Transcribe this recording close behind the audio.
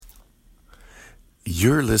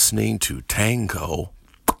You're listening to Tango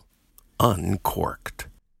Uncorked.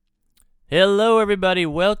 Hello, everybody.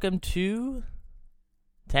 Welcome to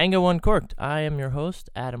Tango Uncorked. I am your host,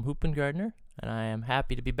 Adam Hoopengardner, and I am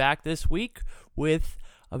happy to be back this week with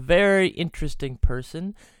a very interesting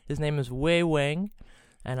person. His name is Wei Wang,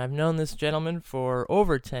 and I've known this gentleman for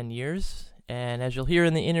over 10 years. And as you'll hear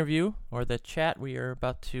in the interview, or the chat we are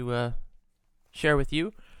about to share with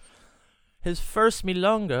you, his first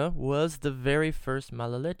milonga was the very first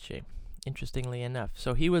mala leche, interestingly enough.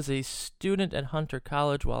 So he was a student at Hunter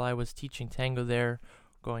College while I was teaching tango there,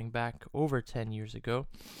 going back over 10 years ago.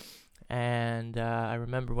 And I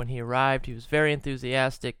remember when he arrived, he was very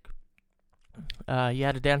enthusiastic. He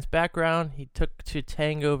had a dance background. He took to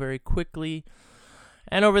tango very quickly.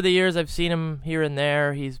 And over the years, I've seen him here and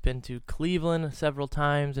there. He's been to Cleveland several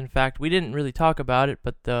times. In fact, we didn't really talk about it,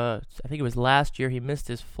 but I think it was last year he missed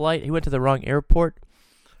his flight. He went to the wrong airport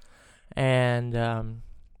and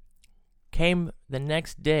came the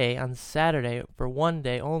next day on Saturday for one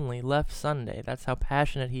day only, left Sunday. That's how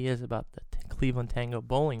passionate he is about the Cleveland Tango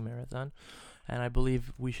Bowling Marathon, and I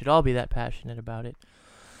believe we should all be that passionate about it.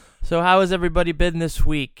 So how has everybody been this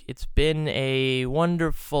week? It's been a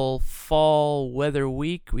wonderful fall weather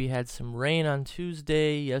week. We had some rain on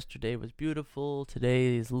Tuesday. Yesterday was beautiful.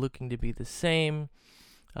 Today is looking to be the same.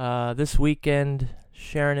 This weekend,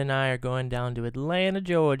 Sharon and I are going down to Atlanta,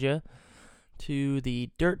 Georgia, to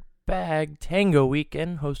the Dirtbag Tango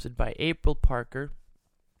Weekend hosted by April Parker.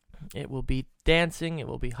 It will be dancing, it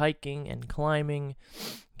will be hiking and climbing,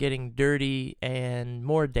 getting dirty, and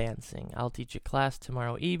more dancing. I'll teach a class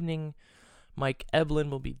tomorrow evening. Mike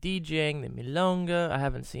Eblin will be DJing the milonga. I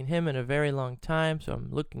haven't seen him in a very long time, so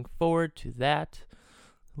I'm looking forward to that.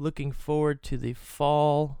 Looking forward to the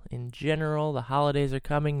fall in general. The holidays are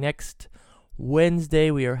coming. Next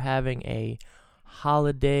Wednesday, we are having a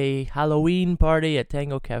holiday Halloween party at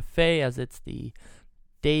Tango Cafe, as it's the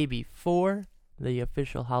day before the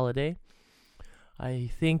official holiday. I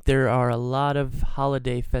think there are a lot of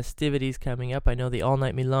holiday festivities coming up. I know the All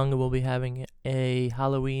Night Milonga will be having a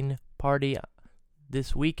Halloween party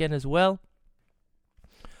this weekend as well.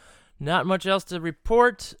 Not much else to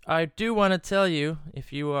report. I do want to tell you,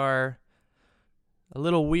 if you are a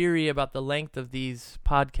little weary about the length of these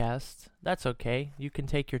podcasts, that's okay. You can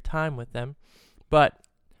take your time with them. But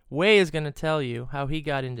Wei is going to tell you how he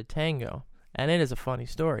got into tango. And it is a funny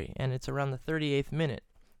story, and it's around the 38th minute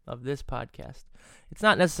of this podcast. It's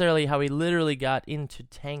not necessarily how he literally got into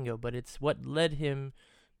tango, but it's what led him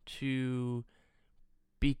to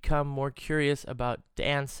become more curious about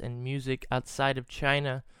dance and music outside of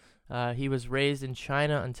China. He was raised in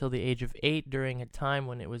China until the age of 8 during a time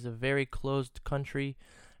when it was a very closed country,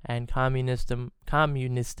 and communism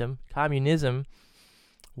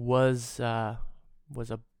was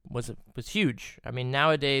huge. I mean,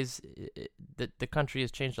 nowadays the country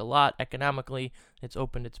has changed a lot economically. It's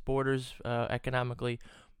opened its borders economically,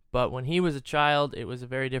 but when he was a child, it was a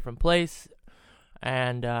very different place,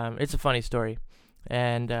 and it's a funny story.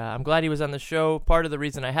 And I'm glad he was on the show. Part of the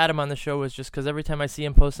reason I had him on the show was just because every time I see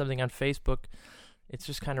him post something on Facebook, it's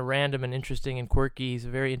just kind of random and interesting and quirky. He's a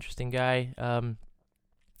very interesting guy.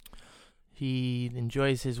 He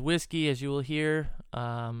enjoys his whiskey, as you will hear,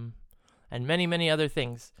 and many, many other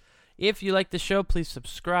things. If you like the show, please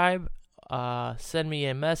subscribe. Send me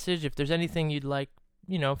a message. If there's anything you'd like,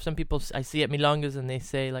 some people I see at milongas and they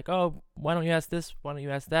say like, oh, why don't you ask this? Why don't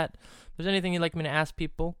you ask that? If there's anything you'd like me to ask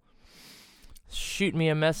people, shoot me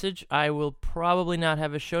a message. I will probably not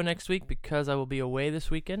have a show next week because I will be away this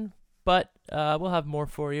weekend, but we'll have more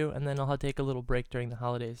for you, and then I'll take a little break during the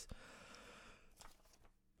holidays.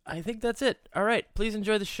 I think that's it. All right, please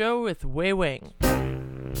enjoy the show with Wei Wang.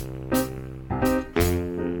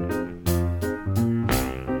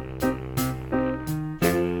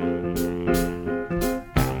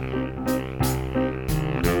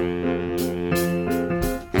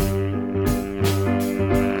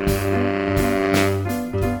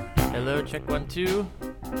 Check 1, 2.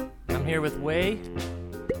 I'm here with Wei.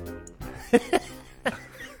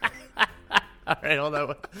 All right, hold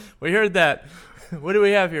on. We heard that. What do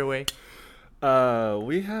we have here, Wei?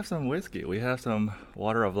 We have some whiskey. We have some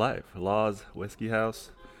Water of Life, Law's Whiskey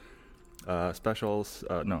House, Sickles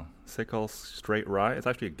Straight Rye. It's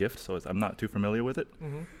actually a gift, so I'm not too familiar with it,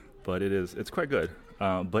 but it's quite good.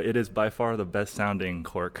 But it is by far the best sounding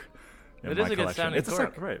cork in my collection. It is a good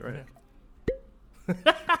sounding cork. Right.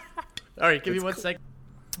 Yeah. All right, give me 1 second.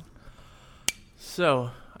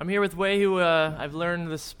 So, I'm here with Wei, who I've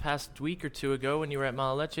learned this past week or two ago when you were at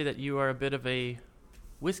Mala Leche that you are a bit of a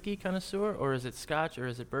whiskey connoisseur, or is it scotch, or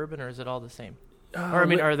is it bourbon, or is it all the same? Or, I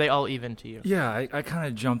mean, are they all even to you? Yeah, I kind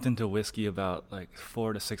of jumped into whiskey about like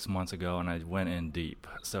 4 to 6 months ago, and I went in deep.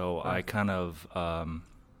 So I kind of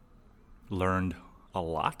learned a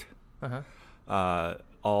lot. I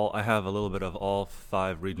have a little bit of all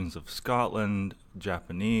 5 regions of Scotland,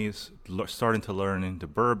 Japanese, starting to learn into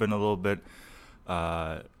bourbon a little bit.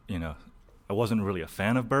 I wasn't really a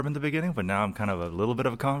fan of bourbon at the beginning, but now I'm kind of a little bit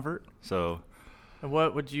of a convert. So, and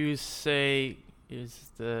what would you say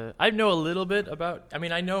is I know a little bit about, I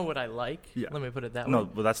mean, I know what I like. Yeah. Let me put it that way. No,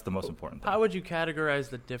 but that's the most important thing. How would you categorize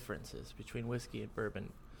the differences between whiskey and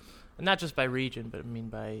bourbon? And not just by region, but I mean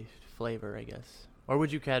by flavor, I guess. Or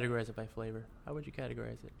would you categorize it by flavor? How would you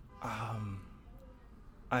categorize it?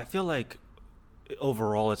 I feel like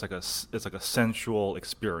overall it's like a sensual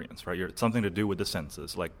experience, right? It's something to do with the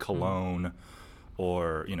senses, like cologne,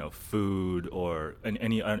 or food, or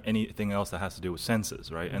anything else that has to do with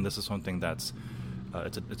senses, right? And this is something that's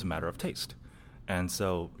it's a matter of taste, and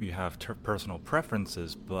so you have personal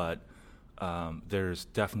preferences, but there's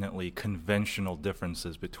definitely conventional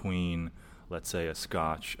differences between, let's say,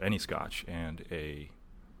 any Scotch and a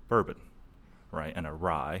bourbon, right? And a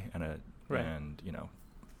rye and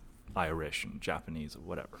Irish and Japanese or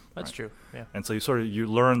whatever. That's right? True. Yeah. And so you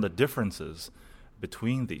learn the differences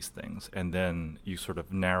between these things, and then you sort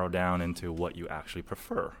of narrow down into what you actually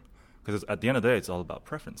prefer, because at the end of the day, it's all about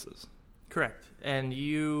preferences. Correct. And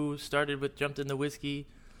you jumped into whiskey.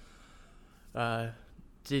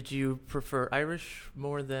 Did you prefer Irish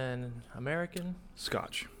more than American?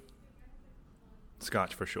 Scotch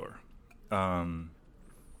for sure.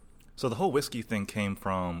 So the whole whiskey thing came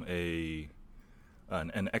from an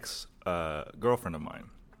ex girlfriend of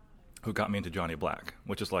mine who got me into Johnny Black,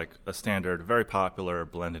 which is like a standard, very popular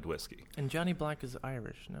blended whiskey. And Johnny Black is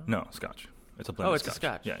Irish, no? No, Scotch. It's a blended Scotch.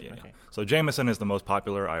 Scotch. Yeah. Okay. So Jameson is the most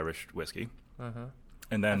popular Irish whiskey.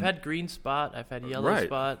 And then I've had Green Spot, I've had Yellow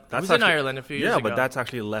Spot. That's in Ireland a few years ago. Yeah, but that's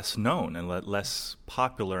actually less known and less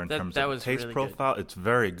popular in terms of taste really profile. Good. It's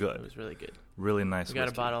very good. It was really good. Really nice whiskey. We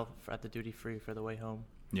got a bottle at the duty free for the way home.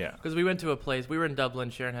 Yeah. Because we went to a place. We were in Dublin.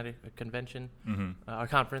 Sharon had a convention, a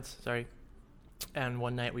conference, sorry. And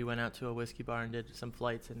one night we went out to a whiskey bar and did some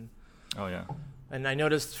flights. Oh, yeah. And I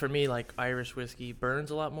noticed for me, like, Irish whiskey burns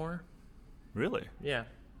a lot more. Really? Yeah.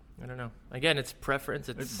 I don't know. Again, it's preference.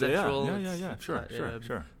 It's sensual. Yeah.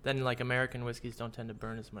 Sure. Then, like, American whiskeys don't tend to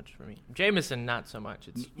burn as much for me. Jameson, not so much.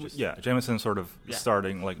 It's just, Jameson sort of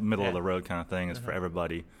starting, like, middle of the road kind of thing is for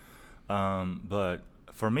everybody. But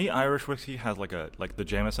for me, Irish whiskey has like the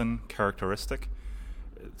Jameson characteristic.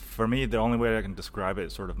 For me, the only way I can describe it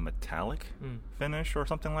is sort of metallic finish or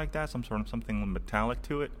something like that. Something metallic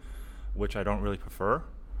to it, which I don't really prefer.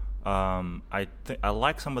 I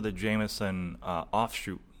like some of the Jameson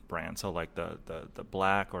offshoot brands, so like the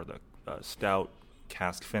black or the stout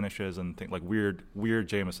cask finishes and things like weird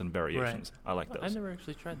Jameson variations. Right. I like those. I never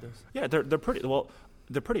actually tried those. Yeah, they're pretty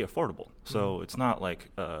affordable. So it's not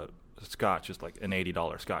like Scotch is like an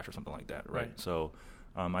 $80 Scotch or something like that, right? So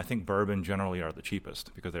I think bourbon generally are the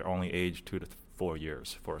cheapest because they're only aged 2 to 4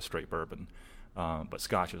 years for a straight bourbon. But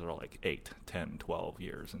Scotches are like 8, 10, 12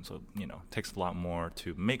 years. And so, it takes a lot more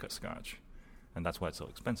to make a Scotch. And that's why it's so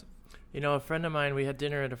expensive. A friend of mine, we had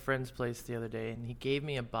dinner at a friend's place the other day, and he gave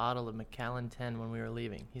me a bottle of Macallan 10 when we were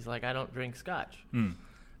leaving. He's like, I don't drink Scotch.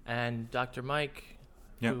 And Dr. Mike,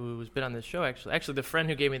 who's been on this show, actually the friend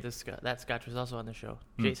who gave me that Scotch was also on the show,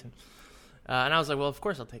 Jason. And I was like, well, of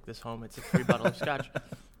course I'll take this home. It's a free bottle of Scotch.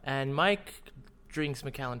 And Mike drinks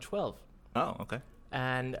Macallan 12. Oh, okay.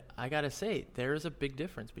 And I got to say, there is a big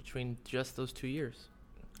difference between just those 2 years.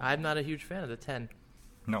 I'm not a huge fan of the 10.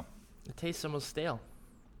 No. It tastes almost stale.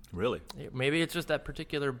 Really? Maybe it's just that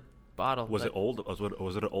particular bottle. Was it old?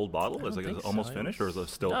 Was it an old bottle? Was it almost finished, or was it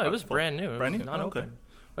still? No, it was brand new. Brand new? Not open. Okay.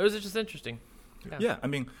 It was just interesting. Yeah, I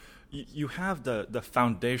mean, you have the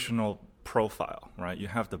foundational profile, right? You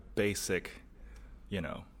have the basic,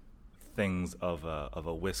 things of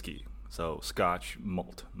a whiskey. So Scotch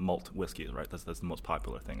malt whiskey, right? That's the most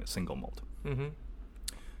popular thing. It's single malt. Mm-hmm.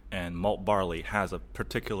 And malt barley has a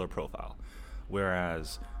particular profile,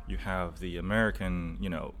 whereas you have the American,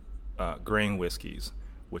 grain whiskeys,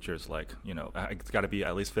 which is like, it's got to be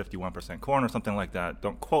at least 51% corn or something like that.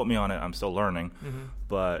 Don't quote me on it. I'm still learning. Mm-hmm.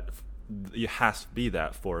 But it has to be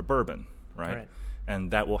that for a bourbon, right?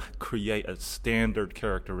 And that will create a standard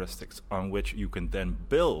characteristics on which you can then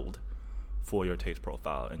build for your taste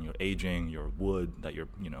profile and your aging, your wood that you're,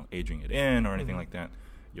 aging it in or anything like that.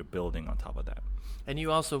 You're building on top of that. And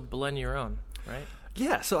you also blend your own, right?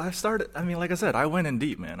 Yeah, so like I said, I went in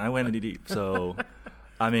deep, man. So,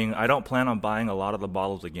 I don't plan on buying a lot of the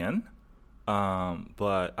bottles again,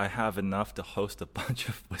 But I have enough to host a bunch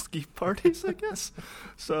of whiskey parties, I guess.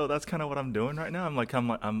 So that's kind of what I'm doing right now.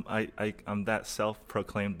 I'm that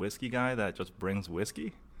self-proclaimed whiskey guy that just brings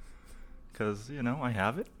whiskey, because I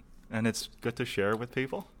have it, and it's good to share with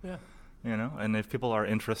people. Yeah. And if people are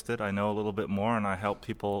interested, I know a little bit more, and I help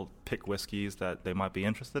people pick whiskeys that they might be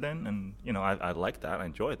interested in, and I like that, I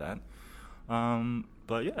enjoy that.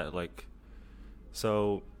 But yeah,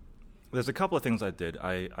 so. There's a couple of things I did.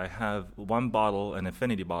 I have one bottle, an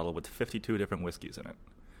Infinity bottle, with 52 different whiskeys in it.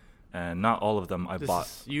 And not all of them I bought.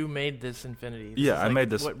 You made this Infinity. Yeah, I made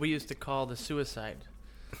this. What we used to call the suicide.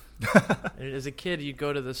 As a kid, you'd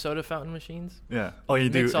go to the soda fountain machines. Yeah. Oh, you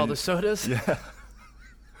do? Mix all the sodas. Yeah.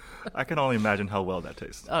 I can only imagine how well that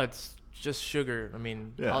tastes. Oh, it's just sugar. I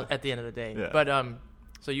mean, Yeah. at the end of the day. Yeah. But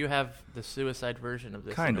so you have the suicide version of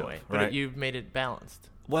this Kind in a of, way. right? But you've made it balanced.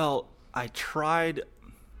 Well, I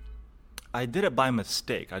did it by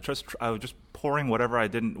mistake. I was just pouring whatever I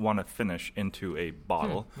didn't want to finish into a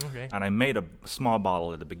bottle, okay. and I made a small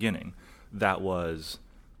bottle at the beginning that was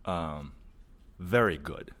very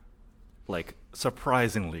good,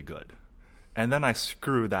 surprisingly good, and then I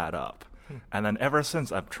screw that up, and then ever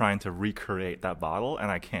since I'm trying to recreate that bottle, and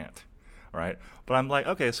I can't, right? But I'm like,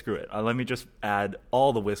 okay, screw it. Let me just add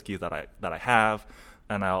all the whiskeys that I have,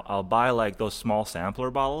 and I'll buy those small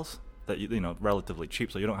sampler bottles that relatively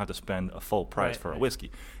cheap, so you don't have to spend a full price for a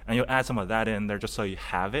whiskey, and you'll add some of that in there just so you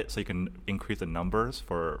have it, so you can increase the numbers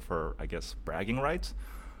for I guess bragging rights.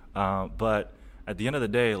 But at the end of the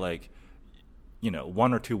day,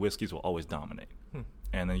 one or two whiskeys will always dominate,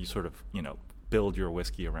 and then you sort of build your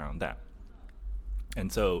whiskey around that.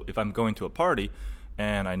 And so if I'm going to a party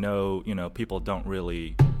and I know people don't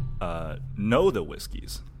really know the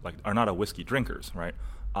whiskeys, are not a whiskey drinkers, right?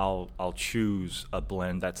 I'll choose a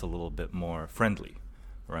blend that's a little bit more friendly,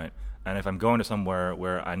 right? And if I'm going to somewhere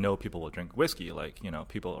where I know people will drink whiskey,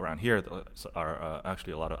 people around here are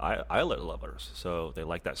actually a lot of Islay lovers, so they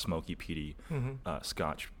like that smoky, peaty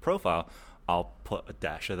Scotch profile, I'll put a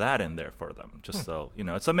dash of that in there for them, just so,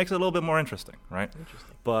 it makes it a little bit more interesting, right?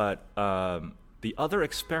 Interesting. But the other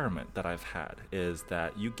experiment that I've had is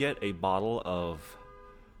that you get a bottle of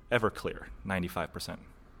Everclear, 95%.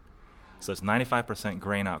 So it's 95%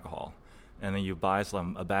 grain alcohol, and then you buy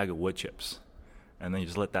a bag of wood chips, and then you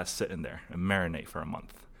just let that sit in there and marinate for a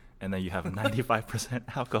month, and then you have a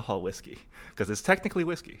 95% alcohol whiskey, because it's technically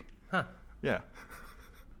whiskey. Huh. Yeah.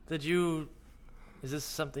 Is this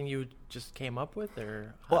something you just came up with,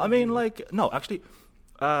 or? Well, no, actually,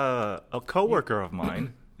 a coworker of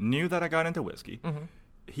mine knew that I got into whiskey. Mm-hmm.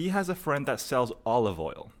 He has a friend that sells olive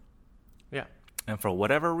oil. Yeah. And for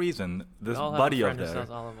whatever reason, this buddy buddy of of theirs theirs, sells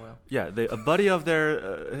olive oil. Yeah, a buddy of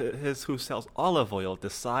theirs who sells olive oil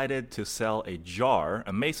decided to sell a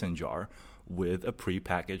mason jar with a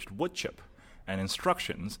prepackaged wood chip and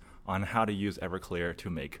instructions on how to use Everclear to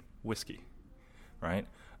make whiskey, right?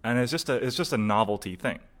 And it's just a novelty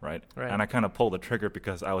thing, right? Right. And I kind of pulled the trigger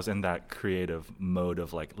because I was in that creative mode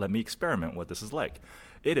of let me experiment what this is like.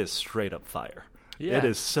 It is straight up fire. Yeah. It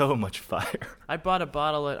is so much fire. I bought a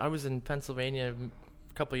bottle. I was in Pennsylvania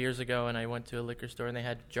a couple years ago, and I went to a liquor store, and they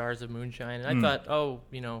had jars of moonshine. And I thought,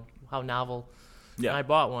 how novel. Yeah. And I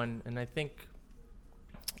bought one, and I think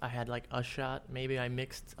I had a shot. Maybe I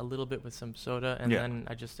mixed a little bit with some soda, and then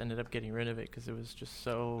I just ended up getting rid of it because it was just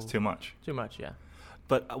so... It's too much. Too much, yeah.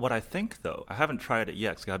 But what I think, though, I haven't tried it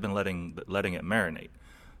yet because I've been letting it marinate,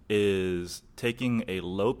 is taking a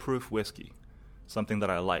low-proof whiskey, something that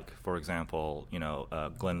I like. For example,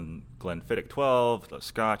 Glenfiddich 12, the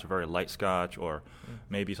Scotch, a very light Scotch, or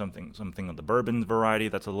maybe something of the bourbon variety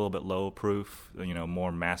that's a little bit low proof,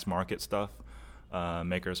 more mass market stuff,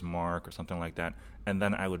 Maker's Mark or something like that. And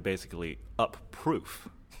then I would basically up proof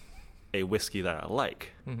a whiskey that I like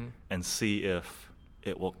and see if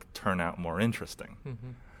it will turn out more interesting.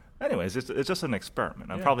 Anyways, it's just an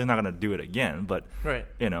experiment. I'm probably not going to do it again, but right.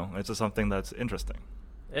 It's just something that's interesting.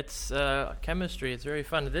 It's chemistry. It's very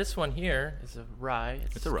fun. This one here is a rye.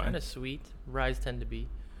 It's a rye. Kind of sweet. Ryes tend to be.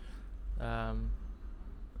 Not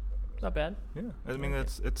bad. Yeah, I mean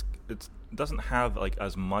it doesn't have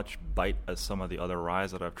as much bite as some of the other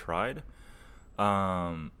ryes that I've tried.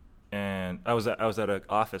 And I was at an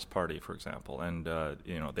office party, for example, and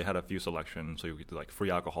they had a few selections, so you could do free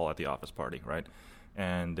alcohol at the office party, right?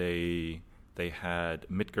 And they had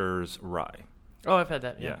Mitger's rye. Oh, I've had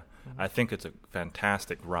that. Yeah. I think it's a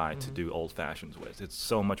fantastic rye to do old fashions with. It's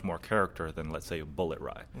so much more character than, let's say, a Bullet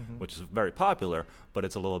rye, which is very popular, but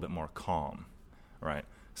it's a little bit more calm, right?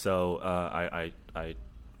 So I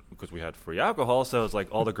because we had free alcohol, so it's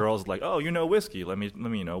all the girls whiskey. Let me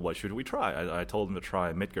what should we try? I told them to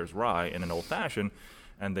try Mitger's rye in an old fashioned,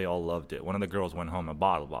 and they all loved it. One of the girls went home and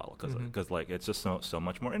bought a bottle because like it's just so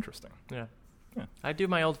much more interesting. Yeah. Yeah. I do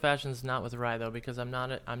my old fashions not with rye though, because I'm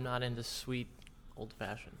not into sweet old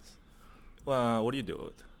fashions. Well, what do you do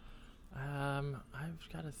with? I've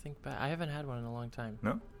got to think back. I haven't had one in a long time.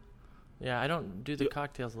 No? Yeah, I don't do the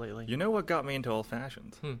cocktails lately. You know what got me into old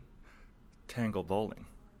fashions? Tango bowling.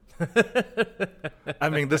 I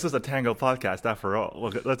mean, this is a tango podcast after all.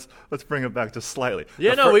 Look, let's bring it back just slightly.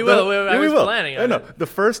 Yeah, we will. I was planning on it. The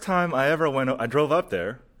first time I ever went, I drove up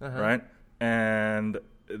there, right? And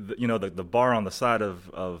the bar on the side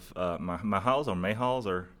of my house or Mayhalls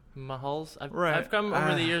or Mahals. Right. I've come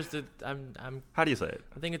over the years that I'm. How do you say it?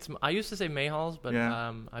 I think it's. I used to say Mayhalls, but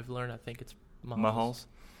I've learned I think it's Mahals.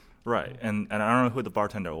 Right. And I don't know who the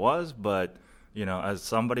bartender was, but as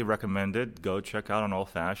somebody recommended, go check out an old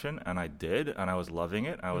fashioned, and I did, and I was loving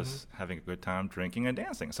it. I was having a good time drinking and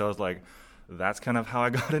dancing. So I was like, that's kind of how I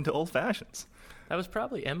got into old fashions. That was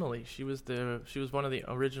probably Emily. She was one of the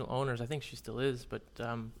original owners. I think she still is, but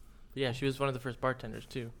yeah, she was one of the first bartenders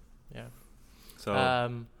too. Yeah.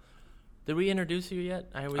 So did we introduce you yet?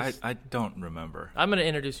 I don't remember. I'm going to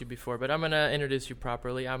introduce you before, but I'm going to introduce you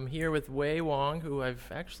properly. I'm here with Wei Wong, who I've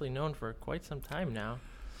actually known for quite some time now.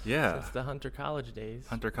 Yeah. Since the Hunter College days.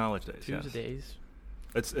 Tuesdays.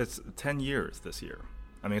 Yes. It's 10 years this year.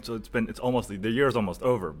 I mean, it's almost the year's almost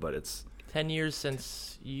over, but it's 10 years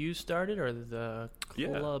since you started, or the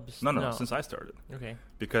clubs? No, since I started. Okay.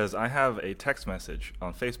 Because I have a text message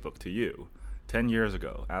on Facebook to you 10 years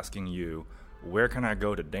ago asking you, where can I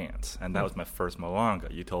go to dance? And that was my first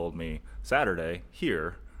Malanga. You told me Saturday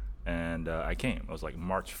here, and I came. It was like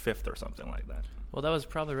March 5th or something like that. Well, that was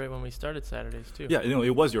probably right when we started Saturdays too. Yeah,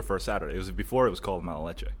 it was your first Saturday. It was before it was called Mala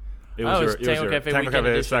Leche. It was Tango Cafe Weekend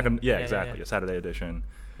Edition. Second, exactly, a Saturday edition.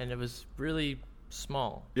 And it was really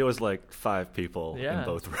small. It was like 5 people in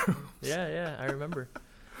both rooms. Yeah, I remember.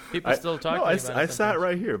 People still talking about it. I sat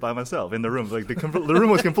right here by myself in the room. Like the room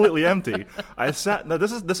was completely empty. I sat. No,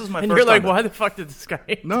 this is my and first. You're like, Tanda. why the fuck did this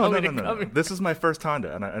guy? No. This is my first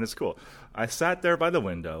Tanda, and it's cool. I sat there by the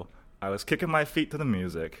window. I was kicking my feet to the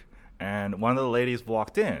music, and one of the ladies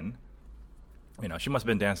walked in. She must have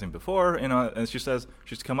been dancing before. And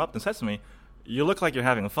she's come up and says to me, "You look like you're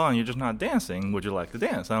having fun. You're just not dancing. Would you like to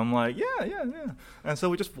dance?" And I'm like, yeah. And so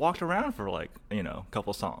we just walked around for like, a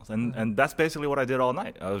couple songs. And that's basically what I did all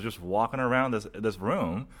night. I was just walking around this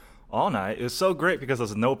room all night. It was so great because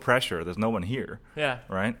there's no pressure. There's no one here. Yeah.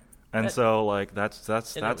 Right? And so like that's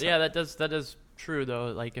yeah, that does true though.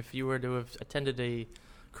 Like if you were to have attended a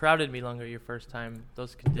crowded Milonga your first time,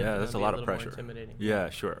 those could that's a lot of pressure. More intimidating. Yeah,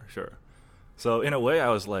 sure. So in a way I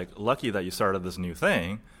was like lucky that you started this new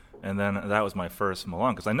thing. And then that was my first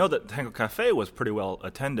Malanga, because I know that Tango Cafe was pretty well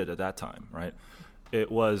attended at that time, right?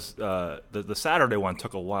 It was the Saturday one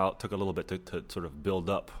took a little bit to sort of build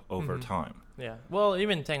up over time. Yeah, well,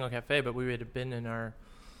 even Tango Cafe, but we would have been in our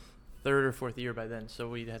 3rd or 4th year by then, so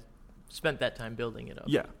we had spent that time building it up.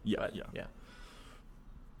 Yeah.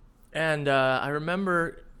 And I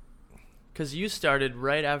remember, because you started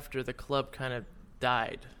right after the club kind of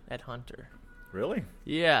died at Hunter. Really?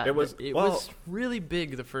 Yeah. It was really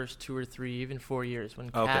big the first 2 or 3, even 4 years when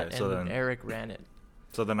Kat and Eric ran it.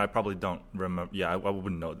 So then I probably don't remember. Yeah, I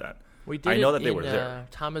wouldn't know that. We did. I know that they were there.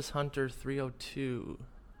 Thomas Hunter 302,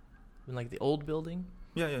 in like the old building.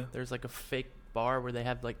 Yeah. There's like a fake bar where they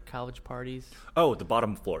have like college parties. Oh, the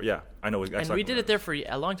bottom floor. Yeah, I know exactly. And we did it there for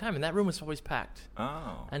a long time, and that room was always packed.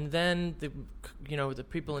 Oh. And then the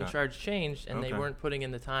people in charge changed, and they weren't putting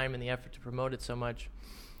in the time and the effort to promote it so much.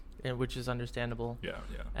 Which is understandable. Yeah.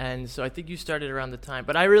 And so I think you started around the time.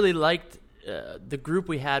 But I really liked the group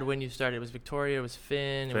we had when you started. It was Victoria, it was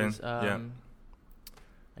Finn. It was, I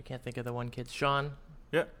can't think of the one kid. Sean.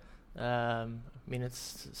 Yeah. I mean,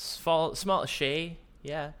 it's small. Shay.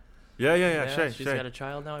 Yeah. Yeah. Shay. She's got a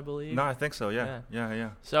child now, I believe. No, I think so, yeah.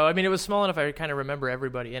 So, I mean, it was small enough I kind of remember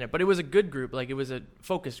everybody in it. But it was a good group. Like, it was a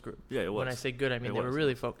focused group. Yeah, it was. When I say good, I mean they were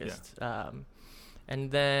really focused. Yeah.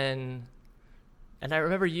 And then... And I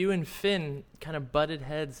remember you and Finn kind of butted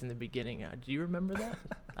heads in the beginning. Do you remember that?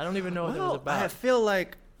 I don't even know what that was about. I feel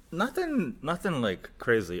like nothing like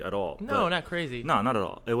crazy at all. No, not crazy. No, not at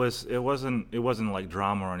all. It wasn't like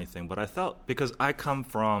drama or anything. But I felt, because I come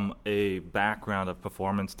from a background of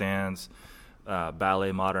performance dance,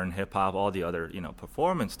 ballet, modern hip hop, all the other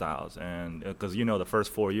performance styles, and because the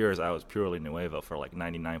first 4 years I was purely Nuevo for like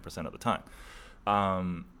 99% of the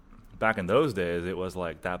time. Back in those days, it was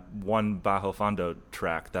like that one Bajo Fondo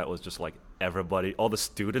track that was just like everybody, all the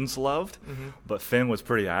students loved, but Finn was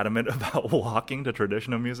pretty adamant about walking to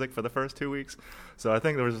traditional music for the first 2 weeks. So I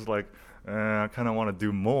think there was just like, I kind of want to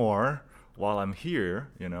do more while I'm here,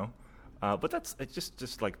 But it's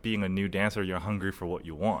just like being a new dancer. You're hungry for what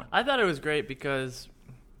you want. I thought it was great because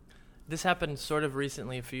this happened sort of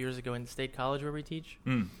recently, a few years ago, in State College where we teach.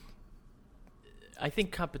 I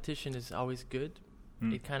think competition is always good.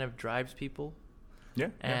 It kind of drives people. Yeah.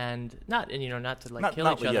 And not to like Not- kill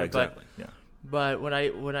not- each other, yeah, exactly. Yeah. but when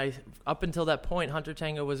I up until that point, Hunter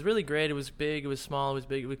Tango was really great. It was big, it was small, it was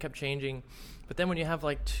big. We kept changing. But then when you have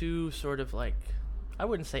like two sort of like, I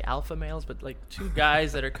wouldn't say alpha males, but like two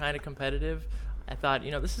guys that are kind of competitive, I thought,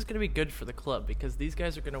 this is going to be good for the club because these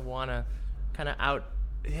guys are going to want to kind of out.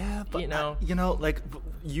 Yeah, but like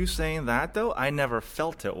you saying that though, I never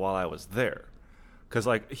felt it while I was there, because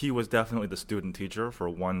like he was definitely the student teacher for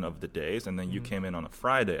one of the days, and then you came in on a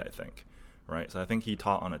Friday, I think, right? So I think he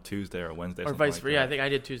taught on a Tuesday or Wednesday, or vice versa. Yeah, I think I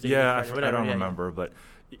did Tuesday. Yeah, Friday, I don't remember, but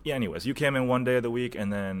yeah. Anyways, you came in one day of the week,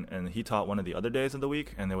 and he taught one of the other days of the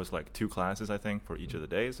week, and there was like 2 classes, I think, for each of the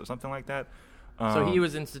days or something like that. So he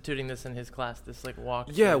was instituting this in his class, this like walk.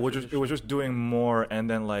 Yeah, it was just doing more, and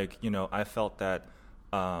then like I felt that.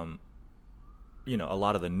 A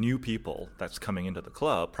lot of the new people that's coming into the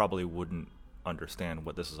club probably wouldn't understand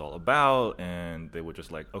what this is all about, and they would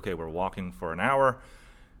just like, okay, we're walking for an hour,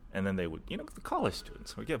 and then they would, the college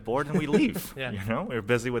students, we get bored and we leave. Yeah. We're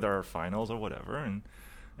busy with our finals or whatever,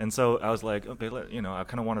 and so I was like, okay, I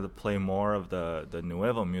kind of wanted to play more of the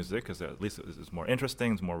nuevo music because at least it's more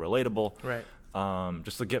interesting, it's more relatable, right?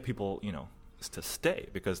 Just to get people, to stay,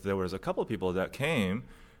 because there was a couple of people that came.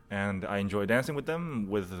 And I enjoyed dancing with them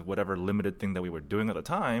with whatever limited thing that we were doing at the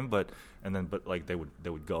time, but like they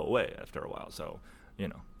would go away after a while. So,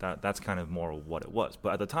 that's kind of more what it was.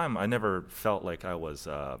 But at the time, I never felt like I was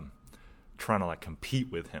trying to like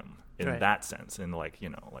compete with him in that sense, in like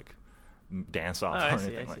like dance off or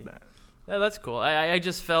anything like that. Yeah, that's cool. I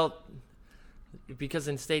just felt, because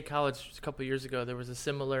in State College a couple of years ago there was a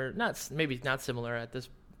similar, maybe not similar at this,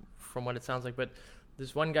 from what it sounds like, but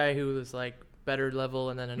there's one guy who was like better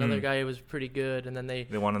level, and then another guy who was pretty good, and then they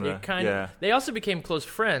they also became close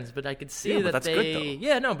friends. But I could see that that's they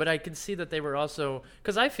good, but I could see that they were also,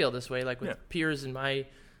 because I feel this way like with peers in my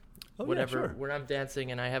where I'm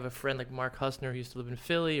dancing, and I have a friend like Mark Husner who used to live in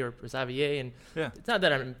Philly, or Xavier, and it's not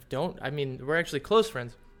that we're actually close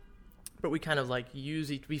friends, but we kind of like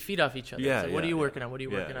we feed off each other. Yeah, what are you working on? What are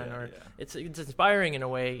you working on? Or it's inspiring in a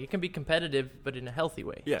way. It can be competitive, but in a healthy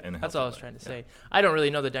way. Yeah, that's all I was trying to say. I don't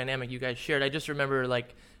really know the dynamic you guys shared. I just remember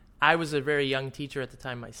like I was a very young teacher at the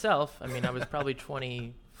time myself. I mean, I was probably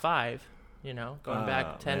 25. Going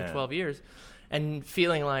back 10, 12 years. And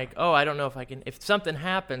feeling like, I don't know if I can, if something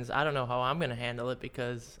happens, I don't know how I'm going to handle it,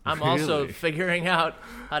 because I'm also figuring out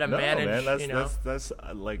how to manage. Man, that's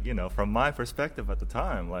like, from my perspective at the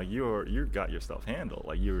time, like you got yourself handled,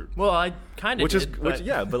 like you're. Well, I kind of did.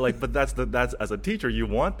 But that's as a teacher, you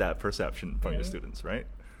want that perception from your students, right?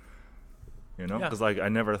 Because like I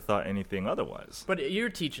never thought anything otherwise. But you're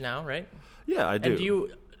teaching now, right? Yeah, I do.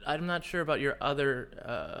 And I'm not sure about your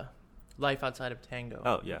other life outside of tango.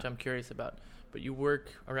 Oh, yeah. Which I'm curious about. But you work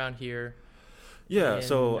around here. Yeah,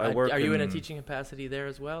 so I work. Are you in a teaching capacity there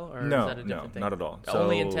as well, or no, is that a different thing? Not at all.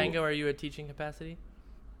 Only in tango are you a teaching capacity?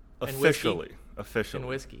 Officially. And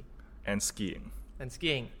whiskey. And skiing.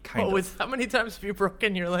 Kind of. How many times have you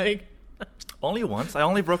broken your leg? Only once. I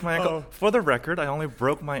only broke my ankle. Oh. For the record, I only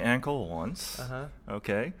broke my ankle once.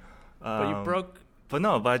 Okay. But you broke. But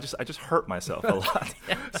I just hurt myself a lot.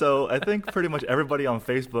 So I think pretty much everybody on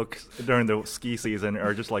Facebook during the ski season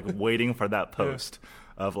are just like waiting for that post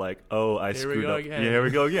of like, I screwed up. Again. Yeah, here we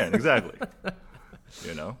go again. Exactly.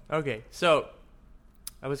 Okay, so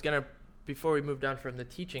I was gonna, before we moved on from the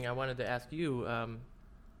teaching, I wanted to ask you,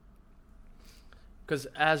 because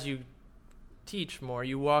as you teach more,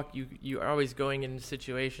 you are always going into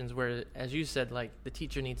situations where, as you said, like the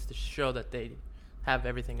teacher needs to show that they have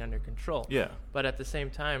everything under control. Yeah. But at the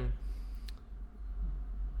same time,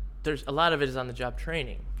 there's a lot of it is on the job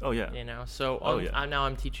training. Oh yeah. So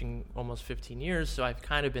I'm teaching almost 15 years, so I've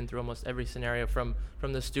kind of been through almost every scenario, from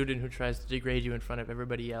the student who tries to degrade you in front of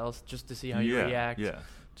everybody else just to see how you react,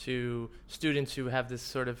 to students who have this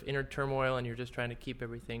sort of inner turmoil and you're just trying to keep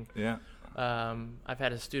everything. Yeah. I've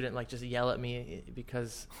had a student like just yell at me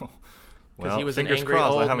because Well, he was an angry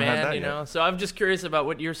old man, So I'm just curious about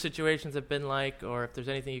what your situations have been like, or if there's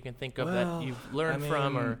anything you can think of that you've learned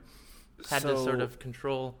from or had to sort of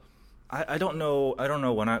control. I don't know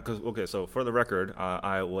when so for the record,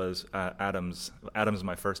 I was Adam's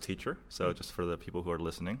my first teacher, so just for the people who are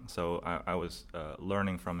listening. So I was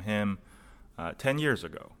learning from him 10 years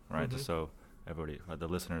ago, right? Just so everybody, the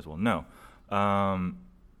listeners will know.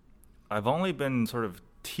 I've only been sort of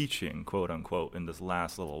teaching, quote unquote, in this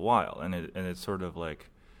last little while, and it's sort of like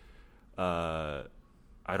I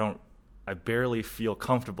don't I barely feel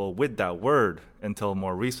comfortable with that word until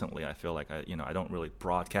more recently. I feel like I don't really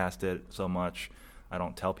broadcast it so much. I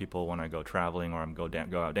don't tell people when I go traveling or I'm go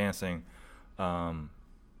out dancing.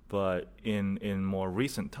 But in more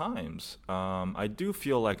recent times, I do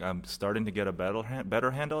feel like I'm starting to get a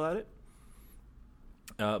better handle at it.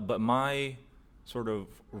 But my sort of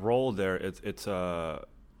role there, it's the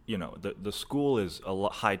school is a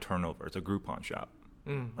high turnover. It's a Groupon shop.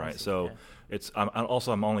 Right, so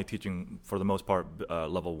I'm only teaching for the most part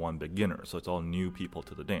level 1 beginner, so it's all new people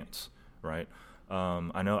to the dance, right?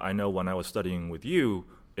 I know when I was studying with you,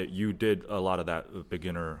 you did a lot of that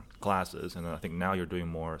beginner classes, and I think now you're doing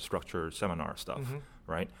more structured seminar stuff,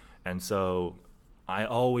 right? And so I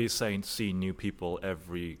always see new people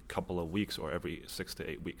every couple of weeks or every 6 to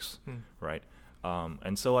 8 weeks, right?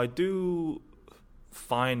 And so I do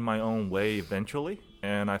find my own way eventually,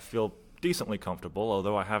 and I feel decently comfortable,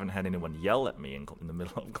 although I haven't had anyone yell at me in the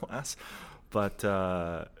middle of class. But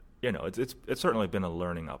it's certainly been a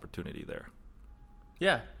learning opportunity there.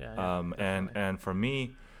 Yeah. And for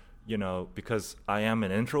me, because I am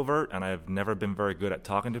an introvert and I've never been very good at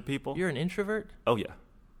talking to people. You're an introvert? Oh yeah.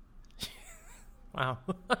 Wow.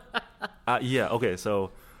 Yeah. Okay.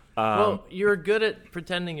 So. Well, you're good at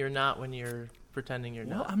pretending you're not when you're pretending you're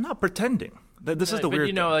not. I'm not pretending. This is the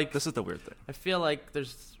weird thing. This is the weird thing. I feel like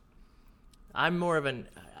I'm more of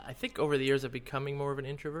I think over the years I'm becoming more of an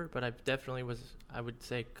introvert, but I definitely was, I would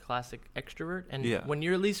say, classic extrovert. And when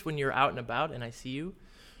you're out and about and I see you,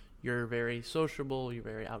 you're very sociable, you're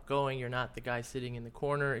very outgoing, you're not the guy sitting in the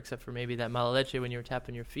corner, except for maybe that mala leche when you were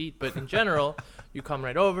tapping your feet. But in general, you come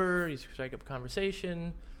right over, you strike up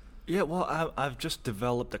conversation. Yeah, well, I've just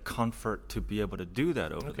developed the comfort to be able to do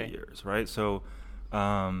that over the years, right? So,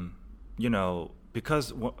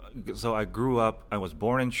 so I grew up, I was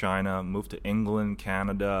born in China, moved to England,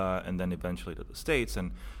 Canada, and then eventually to the States.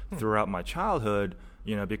 And throughout my childhood,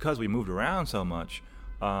 because we moved around so much,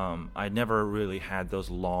 I never really had those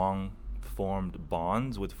long-formed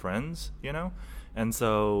bonds with friends, And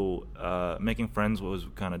so making friends was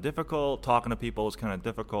kind of difficult. Talking to people was kind of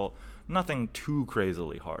difficult. Nothing too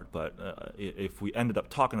crazily hard, but if we ended up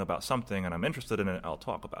talking about something and I'm interested in it, I'll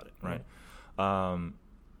talk about it, right?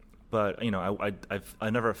 But I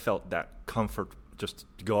never felt that comfort just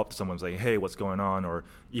to go up to someone and say, "Hey, what's going on?" or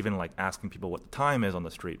even like asking people what the time is on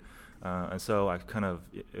the street. And so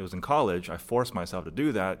it was in college, I forced myself to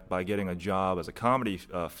do that by getting a job as a comedy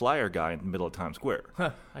flyer guy in the middle of Times Square.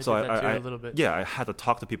 I did that too a little bit. Yeah, I had to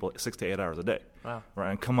talk to people 6 to 8 hours a day. Wow. Right,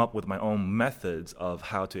 and come up with my own methods of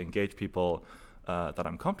how to engage people that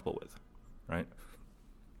I'm comfortable with, right?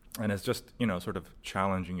 And it's just, sort of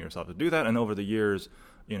challenging yourself to do that. And over the years,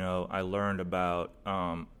 I learned about,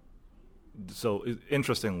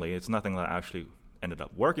 interestingly, it's nothing that actually ended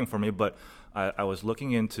up working for me, but I was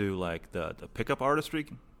looking into like the pickup artistry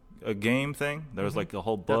game thing. There was like a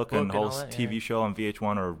whole book and whole TV show on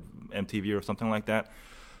VH1 or MTV or something like that.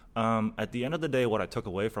 At the end of the day, what I took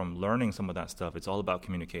away from learning some of that stuff, it's all about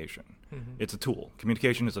communication. It's a tool.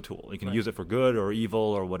 Communication is a tool. You can use it for good or evil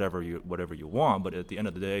or whatever you want, but at the end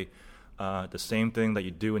of the day, the same thing that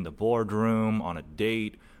you do in the boardroom, on a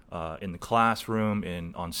date, in the classroom,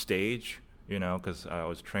 on stage, because I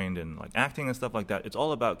was trained in like acting and stuff like that. It's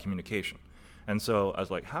all about communication. And so I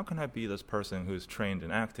was like, how can I be this person who's trained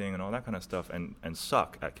in acting and all that kind of stuff and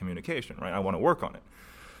suck at communication, right? I want to work on it.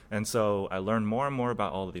 And so I learned more and more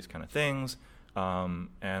about all of these kind of things, and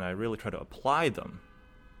I really try to apply them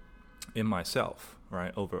in myself,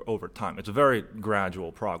 right, over time. It's a very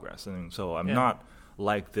gradual progress, and so I'm not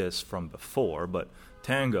like this from before, but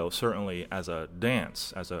tango certainly as a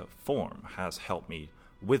dance, as a form, has helped me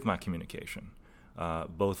with my communication,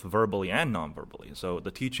 both verbally and non-verbally. So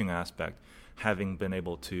the teaching aspect, having been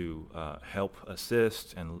able to help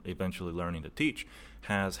assist and eventually learning to teach,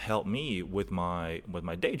 has helped me with my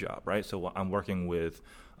day job, right? So I'm working with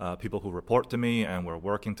people who report to me, and we're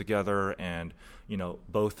working together, and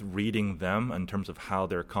both reading them in terms of how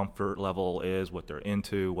their comfort level is, what they're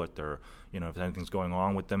into, what they're if anything's going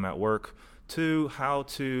on with them at work, to how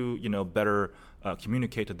to better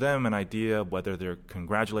communicate to them an idea, whether they're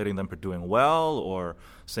congratulating them for doing well or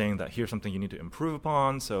saying that here's something you need to improve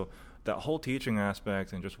upon. So that whole teaching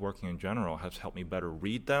aspect and just working in general has helped me better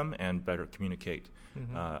read them and better communicate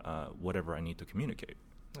whatever I need to communicate.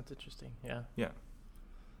 That's interesting. Yeah. Yeah.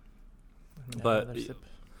 But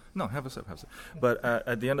no, have a sip. But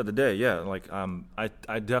at the end of the day,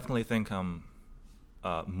 I definitely think I'm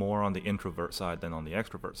more on the introvert side than on the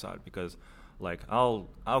extrovert side, because like I'll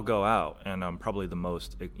go out and I'm probably the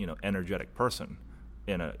most energetic person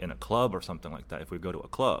in a club or something like that if we go to a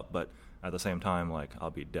club, but at the same time, like,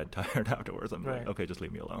 I'll be dead tired afterwards. I'm like, okay, just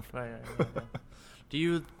leave me alone. Right. Do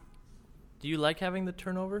you like having the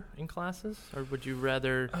turnover in classes, or would you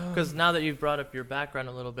rather? Because now that you've brought up your background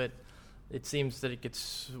a little bit, it seems that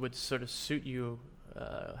would sort of suit you,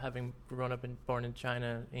 having grown up born in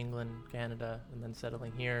China, England, Canada, and then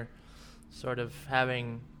settling here. Sort of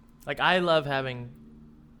having, like, I love having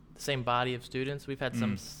the same body of students. We've had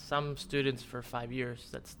some students for 5 years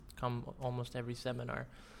that's come almost every seminar.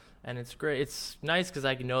 And it's great. It's nice because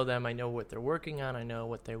I can know them. I know what they're working on. I know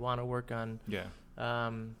what they want to work on. Yeah.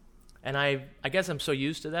 And I guess I'm so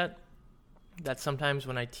used to that sometimes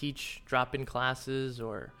when I teach drop-in classes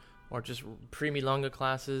or just pre-milonga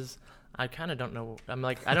classes, I kind of don't know. I'm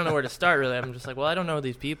like, I don't know where to start, really. I'm just like, well, I don't know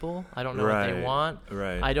these people. I don't know what they want.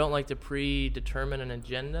 Right. I don't like to predetermine an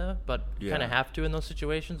agenda, but you kind of have to in those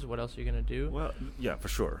situations. What else are you going to do? Well, yeah, for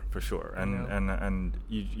sure. And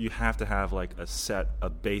you have to have, like, a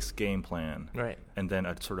base game plan. Right. And then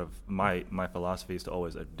a sort of, my philosophy is to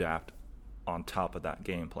always adapt on top of that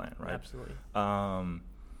game plan, right? Absolutely.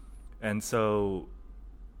 And so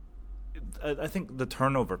I think the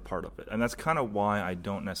turnover part of it, and that's kind of why I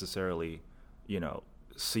don't necessarily,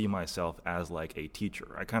 see myself as like a teacher.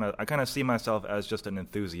 I kind of see myself as just an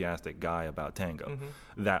enthusiastic guy about tango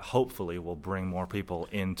that hopefully will bring more people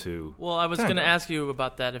into. Well, I was going to ask you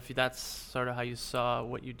about that, if that's sort of how you saw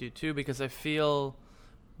what you do too, because I feel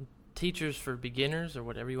teachers for beginners, or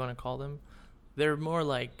whatever you want to call them, they're more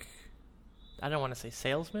like, I don't want to say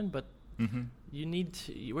salesmen, but you need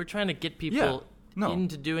to. We're trying to get people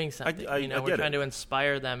into doing something. We're trying to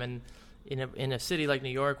inspire them, and in a city like New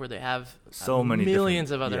York where they have so many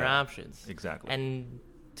millions of other options. Exactly. And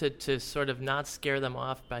to sort of not scare them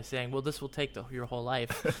off by saying, well, this will take your whole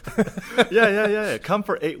life. Yeah. Come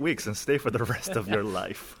for 8 weeks and stay for the rest of your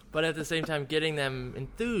life. But at the same time, getting them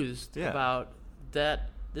enthused about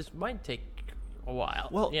that this might take a while.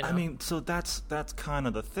 Well, I mean, so that's kind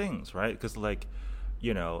of the things, right? Because, like,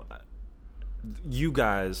 you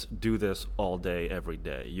guys do this all day, every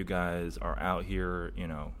day. You guys are out here,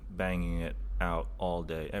 banging it out all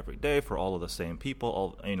day, every day for all of the same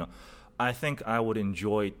people. I think I would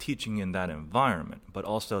enjoy teaching in that environment, but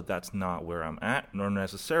also that's not where I'm at, nor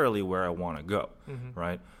necessarily where I want to go,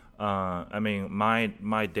 right? I mean,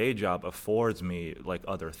 my day job affords me, like,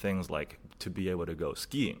 other things, like to be able to go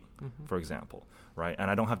skiing, for example, right?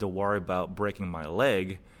 And I don't have to worry about breaking my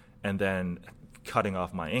leg and then cutting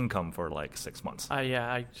off my income for like 6 months.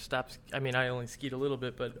 I stopped. I mean, I only skied a little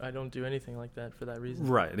bit, but I don't do anything like that for that reason.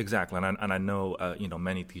 Right, exactly. And I know,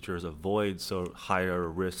 many teachers avoid so higher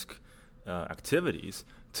risk activities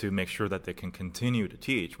to make sure that they can continue to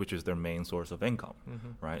teach, which is their main source of income,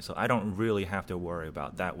 right? So I don't really have to worry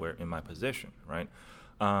about that in my position, right?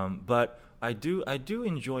 But I do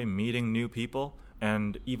enjoy meeting new people.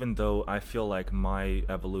 And even though I feel like my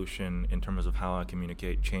evolution in terms of how I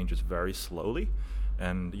communicate changes very slowly,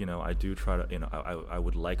 and, I do try to, I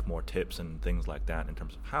would like more tips and things like that in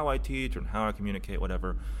terms of how I teach and how I communicate,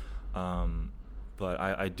 whatever. But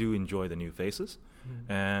I do enjoy the new faces.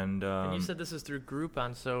 And you said this is through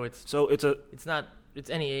Groupon, so it's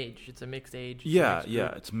any age. It's a mixed age.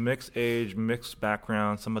 It's mixed age, mixed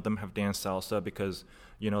background. Some of them have danced salsa because,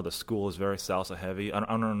 the school is very salsa heavy. I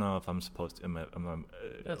don't know if I'm supposed to, I'm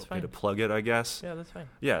that's okay fine to plug it, I guess. Yeah, that's fine.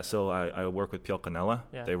 Yeah, so I work with Piel Canela.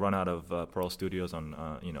 Yeah. They run out of Pearl Studios on,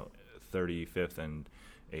 35th and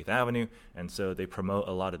 8th Avenue. And so they promote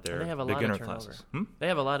a lot of their beginner classes. They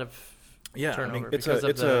have a lot of turnover, I mean, because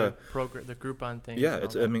of the Groupon thing. Yeah,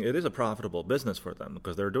 it is a profitable business for them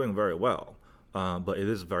because they're doing very well. But it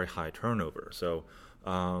is very high turnover. So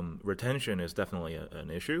retention is definitely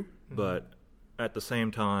an issue. But at the same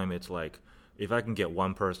time, it's like, if I can get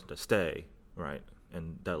one person to stay, right,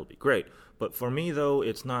 and that'll be great. But for me, though,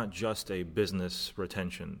 it's not just a business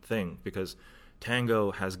retention thing, because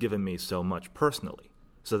tango has given me so much personally.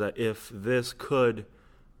 So that if this could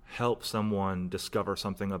help someone discover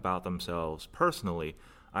something about themselves personally,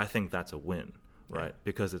 I think that's a win. Right,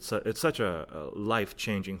 because it's such a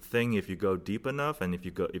life-changing thing if you go deep enough, and if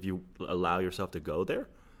you allow yourself to go there,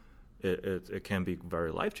 it can be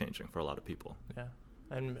very life-changing for a lot of people. Yeah,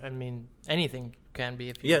 and I mean, anything can be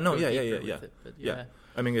if you with it, but yeah.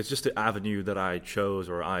 I mean, it's just the avenue that I chose,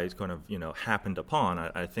 or I kind of happened upon.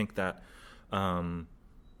 I think that not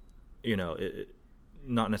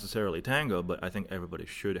necessarily tango, but I think everybody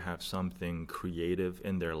should have something creative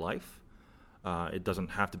in their life. It doesn't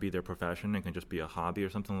have to be their profession. It can just be a hobby or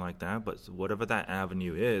something like that. But whatever that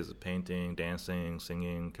avenue is, painting, dancing,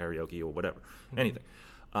 singing, karaoke, or whatever, anything,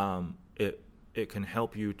 it can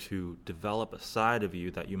help you to develop a side of you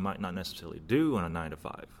that you might not necessarily do on a 9 to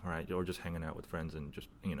 5, right? Or just hanging out with friends and just,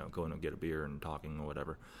 going to get a beer and talking or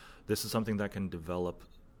whatever. This is something that can develop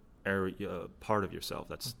part of yourself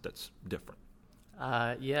that's different.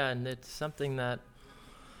 Yeah, and it's something that,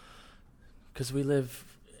 because we live,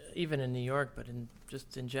 even in New York, but in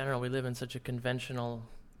general, we live in such a conventional,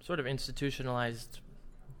 sort of institutionalized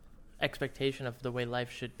expectation of the way life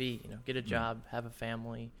should be. Get a job, have a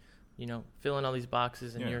family, fill in all these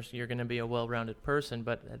boxes, and you're going to be a well-rounded person.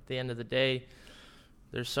 But at the end of the day,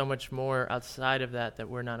 there's so much more outside of that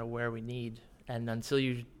we're not aware we need. And until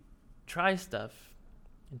you try stuff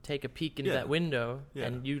and take a peek into that window,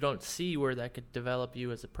 and you don't see where that could develop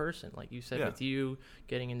you as a person, like you said, with you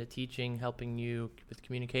getting into teaching, helping you with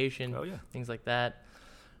communication, things like that.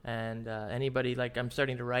 And anybody, like, I'm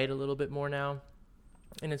starting to write a little bit more now.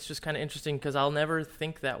 And it's just kind of interesting because I'll never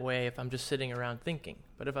think that way if I'm just sitting around thinking.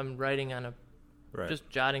 But if I'm writing on just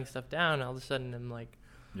jotting stuff down, all of a sudden I'm like,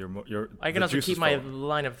 I can also keep my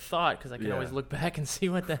line of thought because I can always look back and see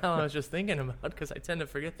what the hell I was just thinking about, because I tend to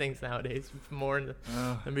forget things nowadays more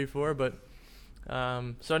than before. But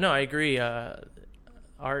so no, I agree.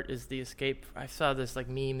 Art is the escape. I saw this like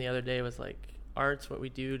meme the other day. It was like, art's what we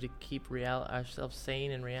do to keep ourselves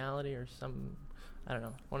sane in reality, or some. I don't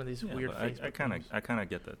know, one of these weird things. I kind of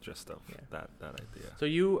get that gist of that idea. So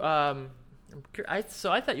you, I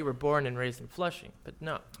thought you were born and raised in Flushing, but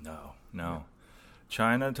no. No.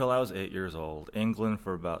 China until I was 8 years old. England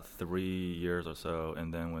for about 3 years or so,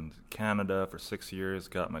 and then when Canada for 6 years,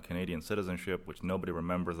 got my Canadian citizenship, which nobody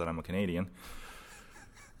remembers that I'm a Canadian.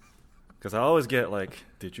 Because I always get like,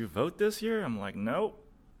 did you vote this year? I'm like, nope,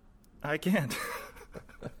 I can't.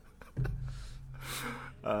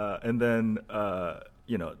 And then,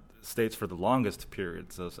 States for the longest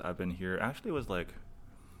period. So I've been here. Actually, it was like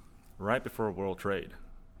right before World Trade.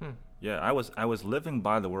 Yeah, I was living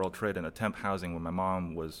by the World Trade in a temp housing when my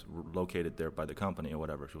mom was located there by the company or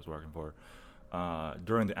whatever she was working for,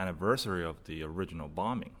 during the anniversary of the original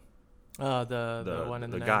bombing. The one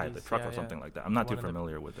in the guy, 90s. the truck or something like that. I'm not too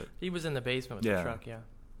familiar with it. He was in the basement with the truck,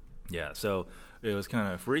 Yeah, so it was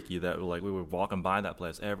kind of freaky that like we were walking by that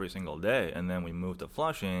place every single day, and then we moved to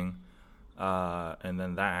Flushing, and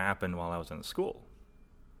then that happened while I was in school.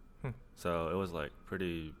 So it was like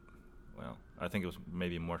pretty, well, I think it was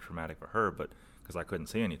maybe more traumatic for her, but because I couldn't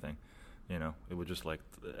see anything, it was just like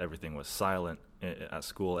everything was silent at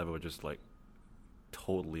school. Everyone was just like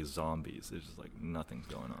totally zombies. It's just like nothing's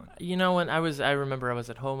going on. When I remember I was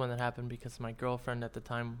at home when that happened, because my girlfriend at the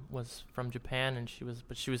time was from Japan, and she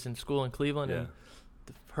was in school in Cleveland, and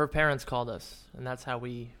her parents called us, and that's how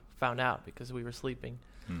we found out, because we were sleeping.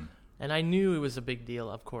 And I knew it was a big deal,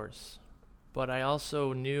 of course, but I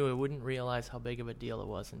also knew I wouldn't realize how big of a deal it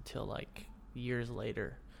was until like years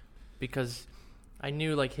later, because I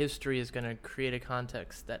knew like history is going to create a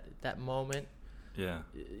context that moment. Yeah.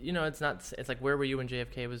 It's like, where were you when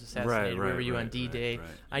JFK was assassinated? Where were you on D-Day? Right.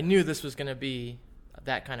 I knew this was going to be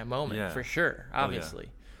that kind of moment for sure, obviously.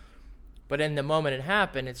 But in the moment it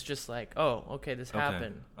happened, it's just like, oh, okay, this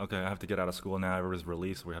happened. Okay, I have to get out of school now. Everybody's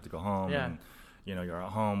released. We have to go home. Yeah. And, you're at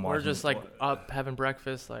home. We're just like up having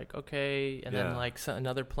breakfast, like, okay. And then like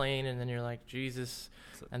another plane, and then you're like, Jesus.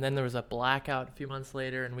 And then there was a blackout a few months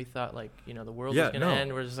later, and we thought like, the world was going to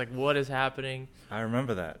end. We're just like, what is happening? I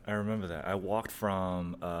remember that. I walked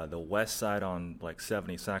from the west side on like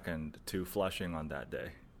 72nd to Flushing on that day.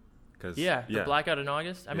 The blackout in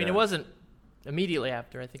August. I mean, it wasn't immediately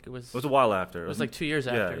after. I think it was. It was a while after. It was like 2 years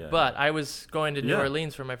after. But I was going to New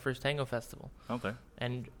Orleans for my first tango festival. Okay.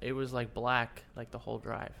 And it was like black, like the whole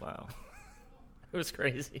drive. Wow. It was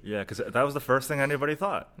crazy. Yeah, because that was the first thing anybody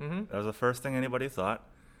thought. Mm-hmm. That was the first thing anybody thought.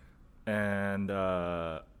 And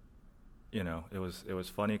it was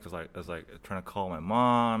funny because I was like trying to call my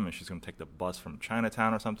mom, and she's gonna take the bus from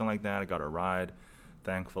Chinatown or something like that. I got a ride,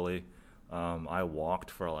 thankfully. I walked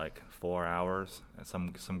for like 4 hours, and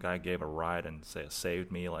some guy gave a ride and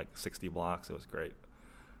saved me like 60 blocks. It was great.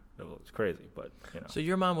 It was crazy, but So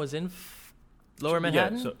your mom was in Lower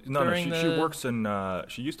Manhattan? Yeah, she works in.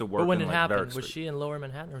 She used to work. But when in, it like, happened, Varick was Street. she in Lower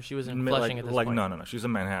Manhattan, or she was in Flushing at this point? No. She's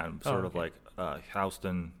in Manhattan, sort of like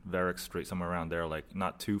Houston, Varick Street, somewhere around there, like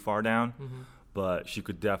not too far down, but she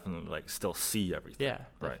could definitely like still see everything. Yeah,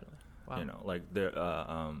 right. Definitely. Wow. Like there,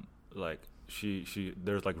 like she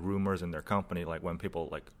there's like rumors in their company, like when people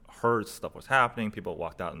like heard stuff was happening, people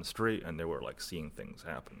walked out in the street and they were like seeing things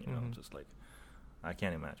happen. Just like I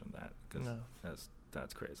can't imagine that, because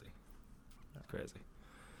that's crazy. That's crazy.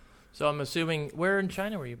 So I'm assuming, where in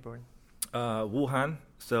China were you born? Wuhan.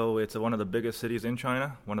 So it's one of the biggest cities in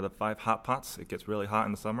China, one of the 5 hot pots. It gets really hot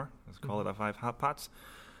in the summer. Let's call it the 5 hot pots.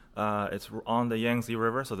 It's on the Yangtze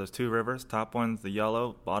River, so there's two rivers. Top one's the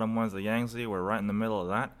yellow, bottom one's the Yangtze. We're right in the middle of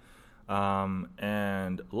that.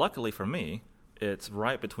 And luckily for me, it's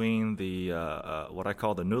right between the what I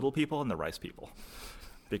call the noodle people and the rice people.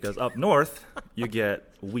 Because up north, you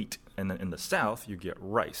get wheat, and then in the south, you get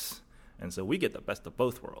rice. And so we get the best of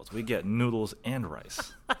both worlds. We get noodles and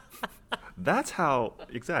rice. That's how,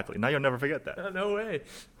 exactly. Now you'll never forget that. No way.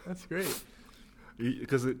 That's great.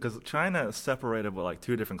 Because China is separated with like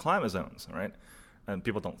two different climate zones, right? And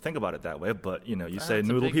people don't think about it that way, but you say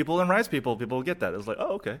noodle people and rice people get that. It's like,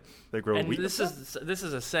 oh, okay, they grow and wheat. This is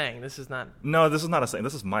a saying. This is not. No, this is not a saying.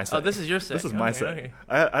 This is my saying. Oh, this is your saying. This is my saying. Okay.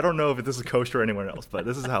 I don't know if this is kosher anywhere else, but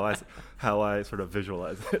this is how I sort of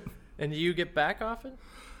visualize it. And do you get back often?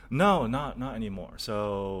 No, not anymore.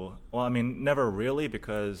 So, well, I mean, never really,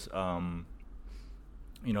 because the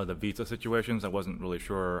visa situations. I wasn't really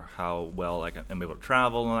sure how well I'm able to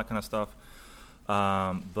travel and all that kind of stuff.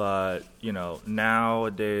 But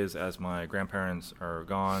nowadays, as my grandparents are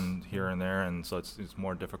gone here and there, and so it's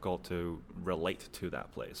more difficult to relate to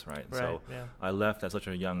that place, right? So yeah. I left at such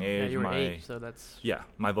a young age. Yeah, you were 8, so that's... Yeah,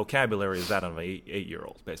 my vocabulary is that of an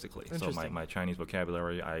 8-year-old, basically. So my Chinese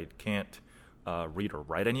vocabulary, I can't read or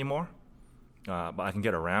write anymore, but I can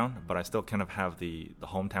get around, but I still kind of have the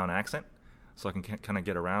hometown accent. So I can kind of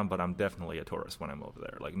get around, but I'm definitely a tourist when I'm over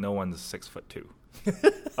there. Like, no one's 6'2".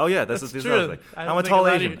 Oh yeah, this is true. I'm a tall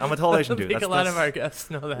Asian. I'm a tall Asian dude. I think a lot of our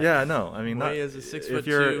guests know that. Yeah, no, I mean, Wei is a 6'2". if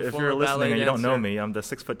you're listening and you don't know dancer. me, I'm the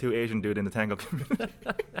 6'2" Asian dude in the tango community.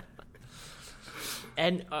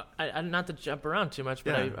 And not to jump around too much,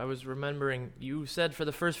 but Yeah. I was remembering you said for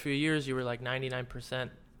the first few years you were like 99%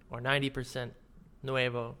 or 90%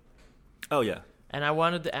 Nuevo. Oh yeah. And I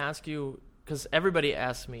wanted to ask you, because everybody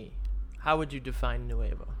asks me, how would you define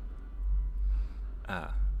Nuevo?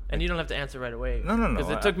 And you don't have to answer right away. No. Because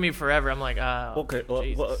it took me forever. I'm like, okay.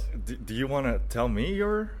 Jesus. Well, do you want to tell me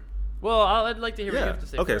your? Well, I'd like to hear what you have to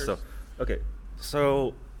say first.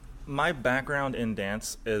 So my background in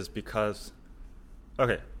dance is because.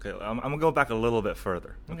 Okay. I'm gonna go back a little bit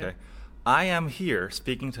further. Okay. I am here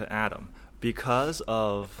speaking to Adam because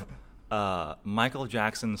of Michael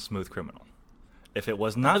Jackson's "Smooth Criminal." If it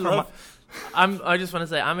was not I just want to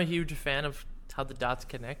say I'm a huge fan of how the dots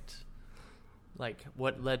connect, like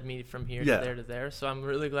what led me from here to there. So I'm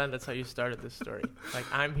really glad that's how you started this story. Like,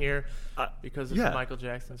 I'm here because of Michael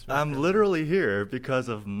Jackson's Smooth Criminal. Literally here because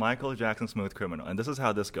of Michael Jackson's "Smooth Criminal," and this is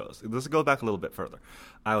how this goes. Let's go back a little bit further.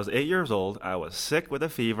 I was 8 years old. I was sick with a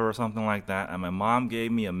fever or something like that, and my mom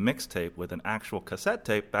gave me a mixtape with an actual cassette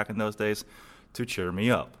tape back in those days to cheer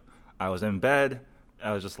me up. I was in bed.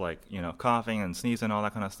 I was just coughing and sneezing, all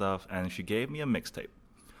that kind of stuff, and she gave me a mixtape.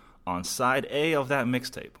 On side A of that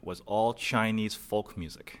mixtape was all Chinese folk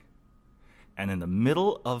music. And in the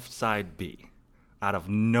middle of side B, out of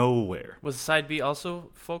nowhere... Was side B also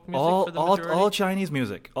folk music for the majority? All Chinese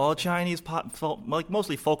music. All Chinese pop, folk,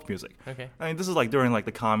 mostly folk music. Okay. I mean, this is during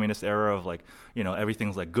the communist era of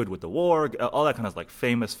everything's good with the war, all that kind of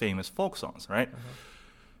famous folk songs, right? Uh-huh.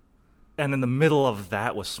 And in the middle of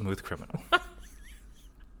that was "Smooth Criminal."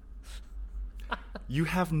 You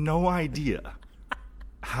have no idea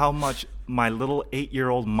how much my little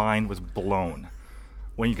 8-year-old mind was blown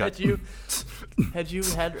when you got... Had you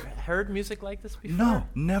heard music like this before? No,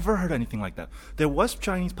 never heard anything like that. There was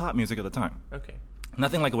Chinese pop music at the time. Okay.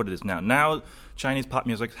 Nothing like what it is now. Now, Chinese pop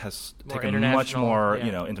music has taken much more,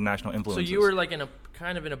 international influences. So you were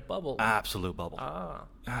kind of in a bubble. Absolute bubble.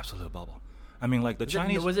 Absolute bubble. I mean,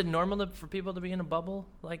 Chinese... Was it normal for people to be in a bubble,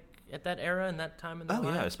 at that era and that time in their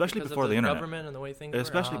lives? Yeah, especially because before of the internet. Government and the way things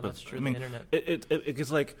especially were. That's true. I mean, the internet.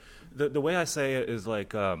 It's the way I say it is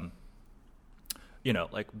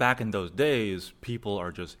back in those days, people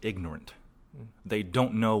are just ignorant. They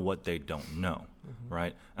don't know what they don't know,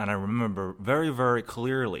 right? And I remember very, very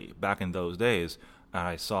clearly back in those days,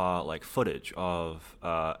 I saw footage of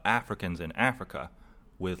Africans in Africa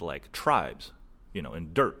with tribes,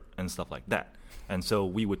 in dirt and stuff like that. And so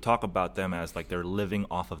we would talk about them as they're living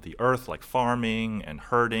off of the earth, farming and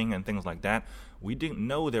herding and things like that. We didn't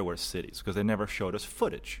know there were cities because they never showed us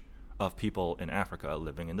footage of people in Africa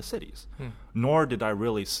living in the cities. Nor did I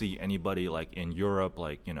really see anybody in Europe,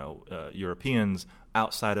 Europeans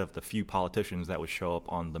outside of the few politicians that would show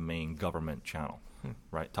up on the main government channel,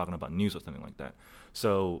 right, talking about news or something like that.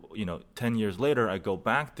 So, 10 years later, I go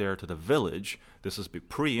back there to the village. This is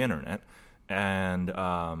pre-internet, and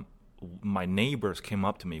my neighbors came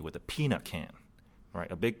up to me with a peanut can,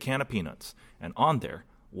 right, a big can of peanuts, and on there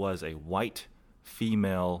was a white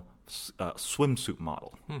female swimsuit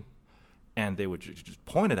model. And they would just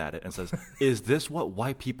point it at it and says, "Is this what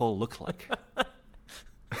white people look like?"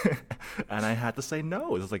 And I had to say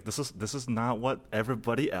no. It's like, this is not what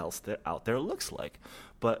everybody else out there looks like.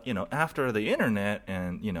 But, after the internet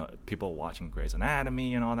and, people watching Grey's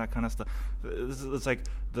Anatomy and all that kind of stuff, it's like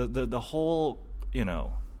the whole,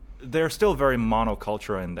 they're still very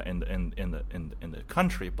monoculture in the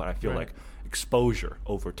country, but I feel like exposure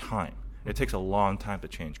over time. It takes a long time to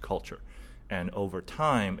change culture. And over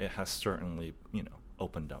time, it has certainly,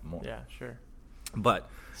 opened up more. Yeah, sure. But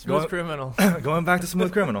Smooth Criminal. Going back to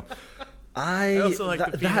Smooth Criminal, I also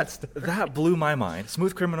like the Peanuts that blew my mind.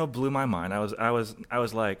 Smooth Criminal blew my mind. I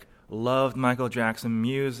was like, loved Michael Jackson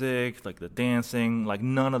music, like the dancing, like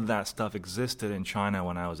none of that stuff existed in China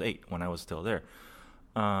when I was 8, when I was still there.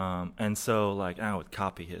 And so like I would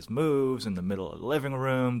copy his moves in the middle of the living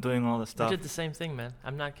room, doing all this stuff. I did the same thing, man.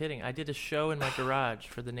 I'm not kidding. I did a show in my garage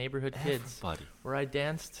for the neighborhood kids where I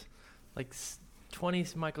danced like 20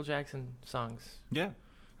 Michael Jackson songs. Yeah.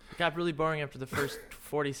 It got really boring after the first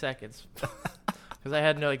 40 seconds because I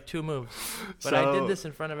had 2 moves. But So, I did this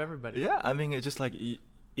in front of everybody. Yeah, I mean, it's just like,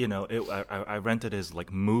 I rented his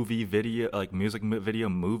like movie video, like music video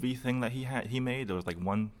movie thing that he made. There was like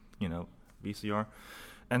one, VCR.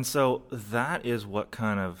 And so that is what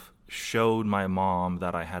kind of showed my mom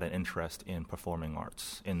that I had an interest in performing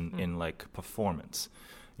arts, in like performance.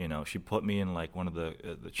 She put me in like one of the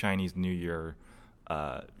Chinese New Year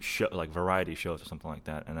show, like variety shows or something like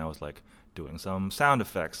that, and I was like doing some sound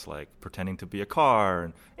effects, like pretending to be a car,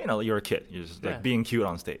 and you're a kid, you're just like being cute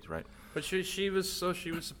on stage, right? But she was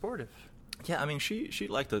supportive. Yeah, I mean, she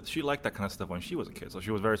liked that kind of stuff when she was a kid, so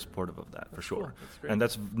she was very supportive of that. For sure. Cool. That's great. And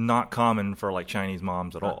that's not common for like Chinese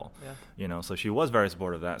moms at all. Yeah. So she was very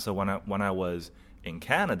supportive of that. So when I was in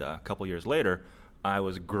Canada a couple years later, I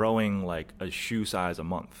was growing like a shoe size a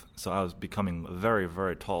month, so I was becoming a very,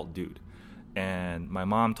 very tall dude. And my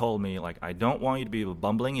mom told me, like, I don't want you to be a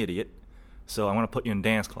bumbling idiot, so I want to put you in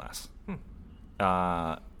dance class.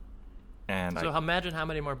 Imagine how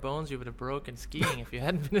many more bones you would have broken skiing if you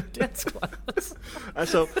hadn't been in dance class.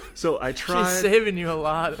 So I tried. She's saving you a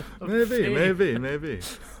lot. Maybe.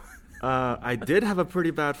 I did have a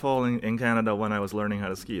pretty bad fall in Canada when I was learning how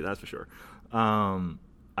to ski. That's for sure.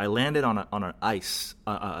 I landed on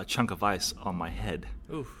a chunk of ice on my head.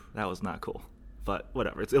 Oof. That was not cool, but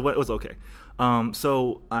whatever. It was okay.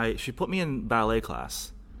 She put me in ballet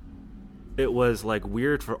class. It was like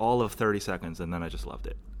weird for all of 30 seconds, and then I just loved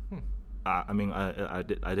it. I mean, I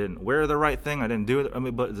didn't wear the right thing. I didn't do it. I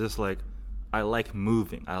mean, but just like, I like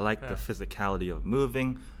moving. I like the physicality of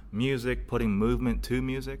moving, music, putting movement to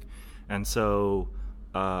music. And so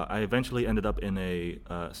I eventually ended up in a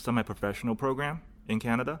semi-professional program in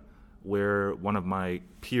Canada, where one of my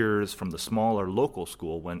peers from the smaller local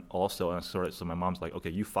school went also. And so my mom's like,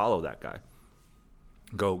 okay, you follow that guy.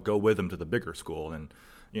 Go with him to the bigger school. And,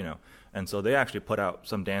 and so they actually put out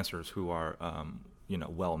some dancers who are,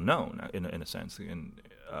 well known in a sense. And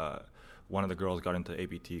one of the girls got into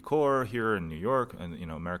ABT Corps here in New York, and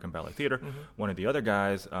American Ballet Theater. Mm-hmm. One of the other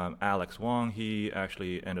guys, Alex Wong, he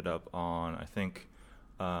actually ended up on I think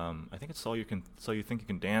it's So You Think You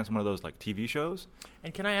Can Dance, one of those like TV shows.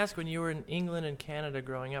 And can I ask, when you were in England and Canada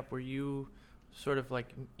growing up, were you sort of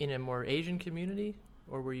like in a more Asian community,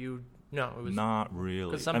 or were you? No, it was not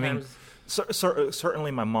really. Sometimes,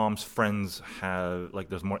 certainly my mom's friends have, like,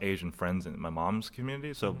 there's more Asian friends in my mom's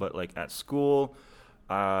community. So, but like at school,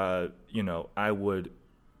 I would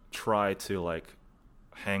try to like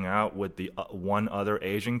hang out with the one other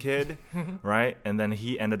Asian kid, right? And then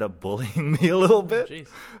he ended up bullying me a little bit. Jeez.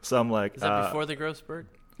 So I'm like, is that before the growth spurt?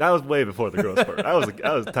 That was way before the growth spurt. I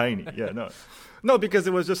was tiny. Yeah, no, because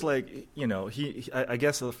it was just like, I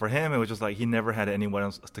guess for him it was just like he never had anyone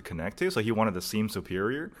else to connect to, so he wanted to seem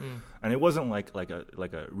superior, and it wasn't like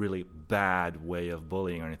a really bad way of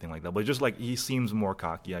bullying or anything like that, but just like he seems more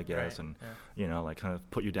cocky, I guess, right. And like kind of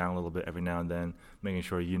put you down a little bit every now and then, making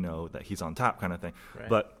sure that he's on top, kind of thing. Right.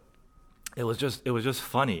 But it was just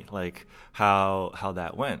funny, like how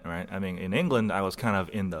that went, right? I mean, in England, I was kind of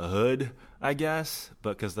in the hood, I guess,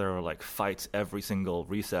 because there were like fights every single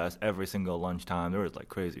recess, every single lunchtime. There was like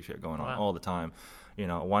crazy shit going on all the time.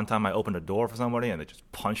 One time I opened a door for somebody and they just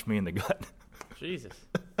punched me in the gut. Jesus.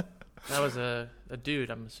 That was a dude,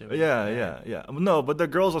 I'm assuming. Yeah. No, but the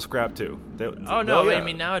girls will scrap too. I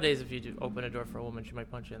mean, nowadays if you do open a door for a woman, she might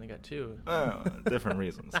punch you in the gut too. Different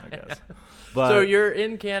reasons, I guess. But so you're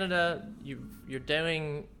in Canada. You're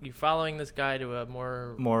following this guy to a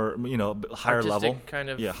more higher level kind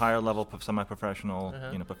of higher level semi-professional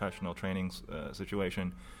professional training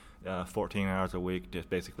situation. 14 hours a week, just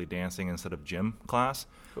basically dancing instead of gym class.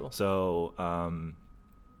 Cool. So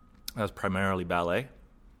that was primarily ballet.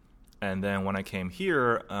 And then when I came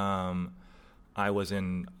here, I was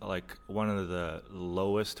in like one of the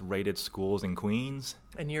lowest rated schools in Queens.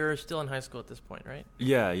 And you're still in high school at this point, right?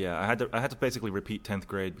 Yeah. I had to basically repeat 10th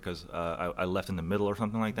grade because I left in the middle or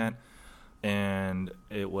something like that, and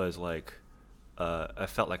it was like I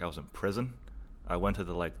felt like I was in prison. I went to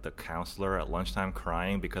the counselor at lunchtime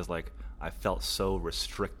crying because like I felt so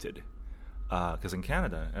restricted. Because in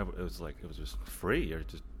Canada it was just free, or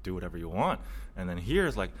just do whatever you want, and then here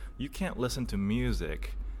it's like you can't listen to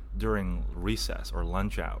music during recess or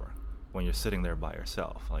lunch hour when you're sitting there by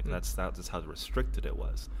yourself. Like that's how restricted it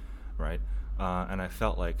was, right? And I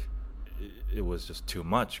felt like it was just too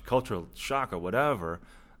much cultural shock or whatever,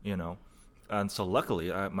 you know. And so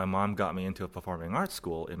luckily, my mom got me into a performing arts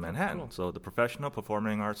school in Manhattan. Cool. So the Professional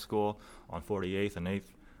Performing Arts School on 48th and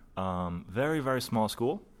 8th, very, very small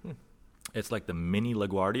school. It's like the mini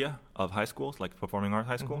LaGuardia of high schools, like performing arts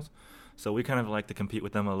high schools. So we kind of like to compete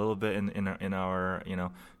with them a little bit in our you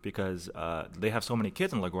know, because they have so many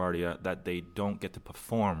kids in LaGuardia that they don't get to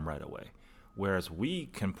perform right away. Whereas we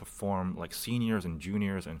can perform, like seniors and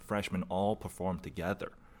juniors and freshmen all perform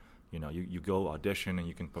together. You know, you go audition and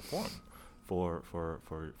you can perform for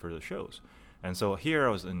the shows. And so here I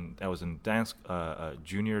was in dance,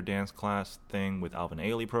 junior dance class thing with Alvin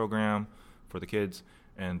Ailey program for the kids.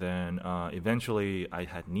 And then eventually I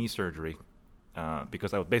had knee surgery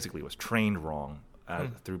because I basically was trained wrong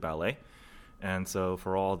through ballet. And so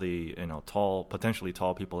for all the potentially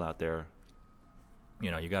tall people out there,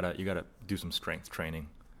 you know, you gotta do some strength training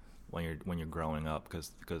when you're growing up,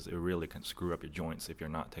 because it really can screw up your joints if you're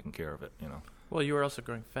not taking care of it. You know. Well, you were also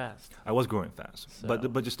growing fast. I was growing fast, So-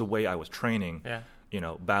 but just the way I was training, Yeah. you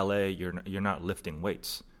know, ballet, you're not lifting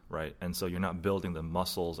weights, right? And so you're not building the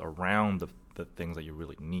muscles around the things that you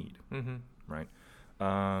really need, right?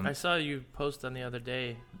 I saw you post on the other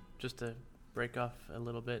day, just to break off a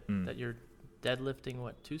little bit, that you're deadlifting,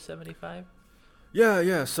 275?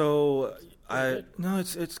 Yeah. So good.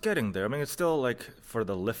 it's getting there. I mean, it's still like for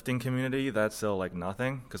the lifting community, that's still like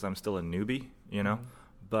nothing because I'm still a newbie, you know.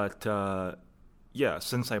 But yeah,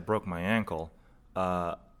 since I broke my ankle,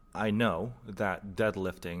 I know that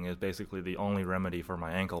deadlifting is basically the only remedy for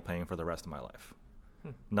my ankle pain for the rest of my life.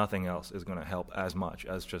 Nothing else is going to help as much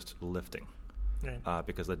as just lifting, Right.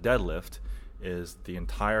 because the deadlift is the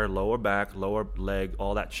entire lower back, lower leg,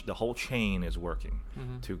 all that. The whole chain is working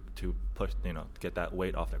to push, get that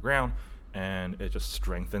weight off the ground, and it just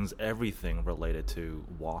strengthens everything related to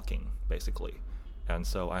walking, basically. And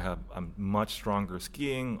so I'm much stronger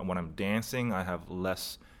skiing. When I'm dancing, I have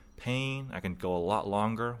less pain. I can go a lot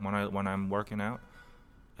longer when I'm working out,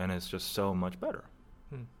 and it's just so much better.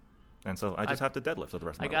 And so I just have to deadlift for the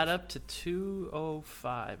rest of my life. I got up to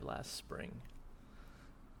 205 last spring.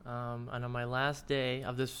 And on my last day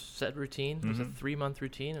of this set routine, it was a 3-month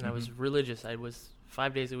routine, and I was religious. I was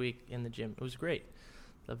 5 days a week in the gym. It was great.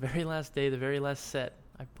 The very last day, the very last set,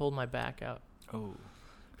 I pulled my back out. Oh.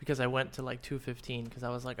 Because I went to 215, because I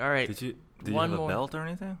was like, all right. Did you one have more. a belt or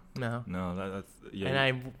anything? No. No, that's yeah.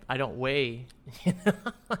 And I don't weigh.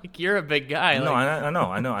 Like, you're a big guy. No, like, I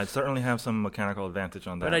know. I certainly have some mechanical advantage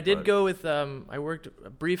on that. But I did go with, I worked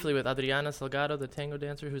briefly with Adriana Salgado, the tango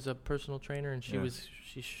dancer, who's a personal trainer, and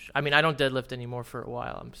I mean, I don't deadlift anymore for a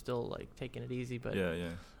while. I'm still taking it easy, but Yeah.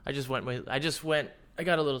 I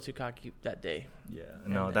got a little too cocky that day. Yeah.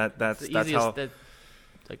 No, And that's the that's easiest how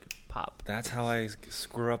pop. that's how I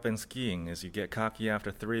screw up in skiing. Is you get cocky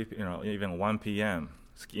after 3, even 1 p.m.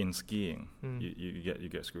 in skiing, you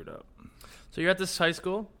get screwed up. So you're at this high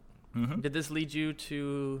school. Mm-hmm. Did this lead you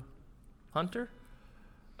to Hunter?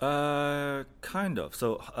 Kind of.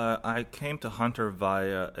 So I came to Hunter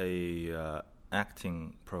via a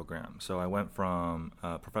acting program. So I went from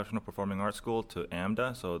Professional Performing Arts School to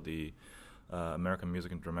AMDA, so the American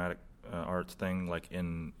Music and Dramatic Arts thing.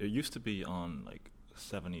 It used to be on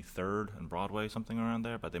 73rd and Broadway, something around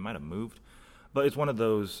there, but they might have moved. But it's one of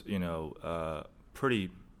those, pretty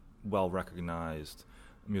well recognized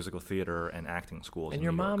musical theater and acting schools. And in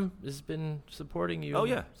your New York. mom has been supporting you. Oh,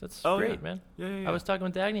 yeah. That's Oh, great, yeah. man. Yeah. I was talking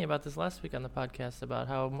with Dagny about this last week on the podcast about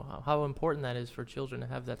how important that is for children to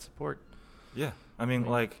have that support. Yeah, I mean,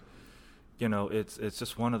 it's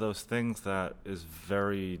just one of those things that is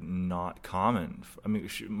very not common. I mean,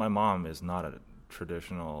 my mom is not a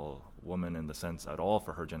traditional woman in the sense at all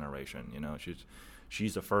for her generation.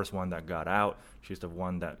 She's the first one that got out. She's the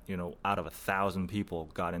one that out of 1,000 people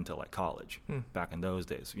got into college back in those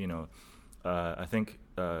days. I think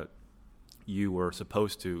you were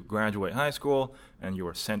supposed to graduate high school and you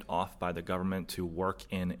were sent off by the government to work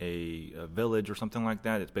in a village or something like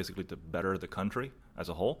that. It's basically to better the country as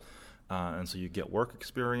a whole. And so you get work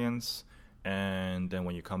experience And then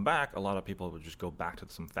when you come back, a lot of people would just go back to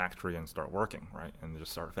some factory and start working, right? And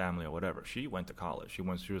just start a family or whatever. She went to college. She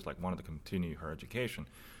was like wanted to continue her education.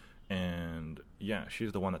 And yeah,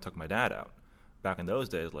 she's the one that took my dad out. Back in those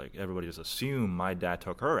days, like everybody just assumed my dad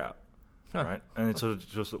took her out, right? And it's sort of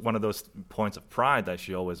just one of those points of pride that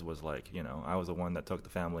she always was like, I was the one that took the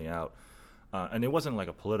family out. And it wasn't like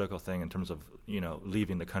a political thing in terms of,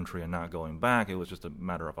 leaving the country and not going back. It was just a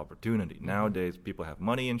matter of opportunity. Mm-hmm. Nowadays, people have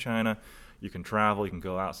money in China. You can travel, you can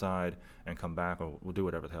go outside and come back or do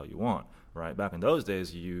whatever the hell you want, right? Back in those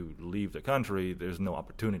days, you leave the country, there's no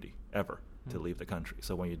opportunity ever to leave the country.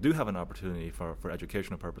 So when you do have an opportunity for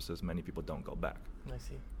educational purposes, many people don't go back. I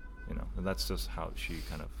see. And that's just how she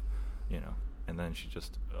kind of, and then she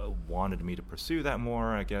just wanted me to pursue that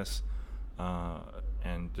more, I guess,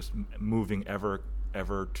 and just moving ever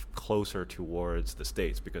closer towards the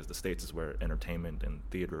States, because the States is where entertainment and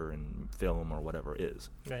theater and film or whatever is.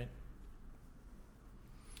 Right.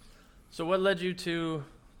 So what led you to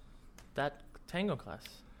that tango class?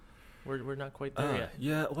 We're not quite there yet.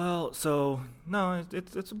 Yeah, well, so no,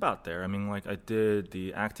 it's about there. I mean, like I did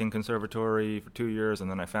the acting conservatory for 2 years,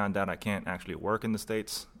 and then I found out I can't actually work in the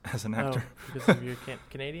States as an actor. Oh, because of your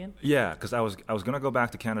Canadian? Yeah, because I was gonna go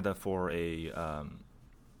back to Canada for a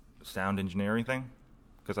sound engineering thing,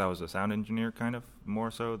 because I was a sound engineer kind of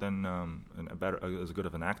more so than as good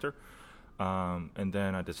of an actor. And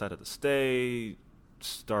then I decided to stay.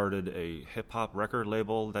 Started a hip hop record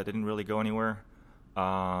label that didn't really go anywhere.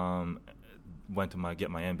 Went to get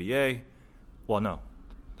my MBA. Well, no,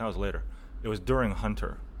 that was later. It was during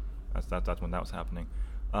Hunter. That's when that was happening.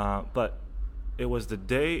 But it was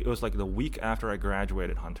like the week after I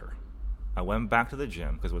graduated Hunter. I went back to the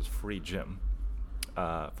gym because it was free gym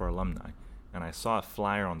for alumni, and I saw a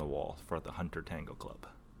flyer on the wall for the Hunter Tango Club.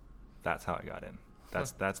 That's how I got in.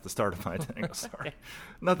 That's the start of my tango story.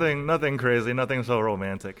 Nothing crazy, nothing so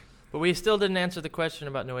romantic. But we still didn't answer the question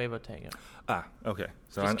about Nuevo Tango. Okay.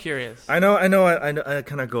 So just curious. I know. I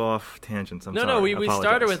kind of go off tangents. I'm sorry. No, we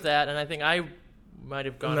started with that, and I think I might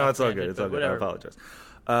have gone. No, off it's all tangent, good. It's all good. whatever. I apologize.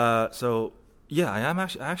 So yeah, I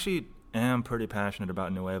actually am pretty passionate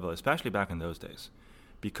about Nuevo, especially back in those days,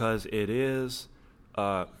 because it is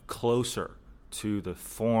closer to the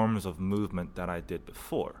forms of movement that I did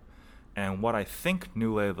before. And what I think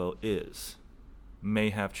Nuevo is may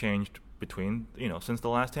have changed between, since the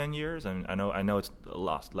last 10 years. And I know it's a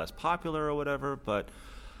lot less popular or whatever, but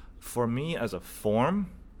for me as a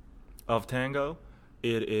form of tango,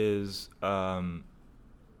 it is, in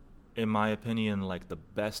my opinion, like the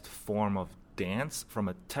best form of dance from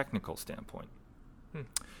a technical standpoint.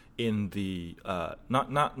 In the,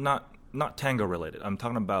 not tango related. I'm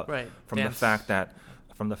talking about from the fact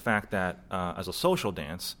that as a social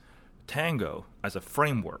dance, tango as a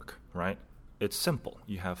framework, right? It's simple.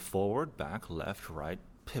 You have forward, back, left, right,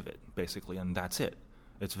 pivot, basically, and that's it.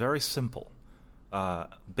 It's very simple,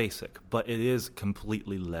 basic, but it is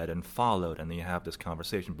completely led and followed, and you have this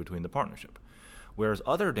conversation between the partnership. Whereas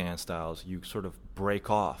other dance styles, you sort of break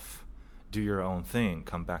off, do your own thing,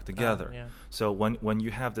 come back together. Yeah. So when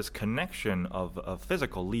you have this connection of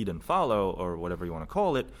physical lead and follow, or whatever you want to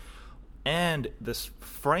call it, and this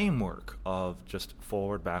framework of just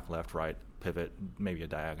forward, back, left, right, pivot, maybe a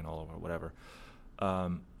diagonal or whatever,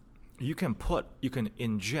 you can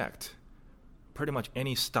inject pretty much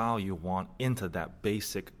any style you want into that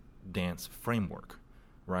basic dance framework,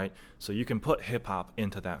 right? So you can put hip hop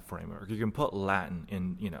into that framework. You can put Latin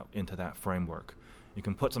into that framework. You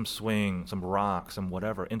can put some swing, some rock, some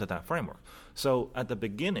whatever into that framework. So at the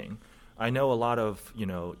beginning, I know a lot of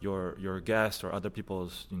your guests or other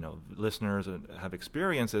people's listeners have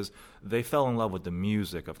experiences. They fell in love with the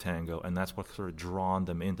music of tango, and that's what sort of drawn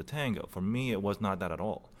them into tango. For me, it was not that at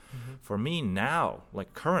all. Mm-hmm. For me now,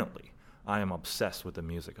 like currently, I am obsessed with the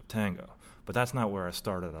music of tango, but that's not where I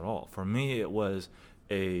started at all. For me, it was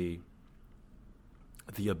the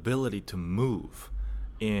ability to move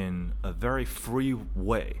in a very free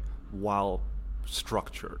way while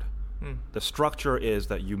structured. The structure is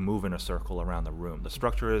that you move in a circle around the room. The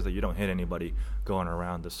structure is that you don't hit anybody going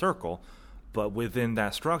around the circle. But within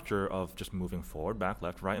that structure of just moving forward, back,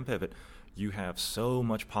 left, right, and pivot, you have so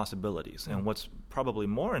much possibilities. And what's probably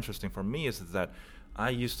more interesting for me is that I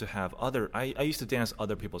used to dance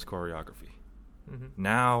other people's choreography. Mm-hmm.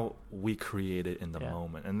 Now we create it in the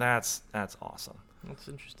moment. And that's awesome. That's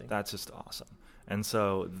interesting. That's just awesome. And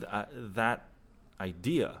so that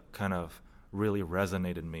idea kind of really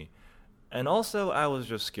resonated in me. And also, I was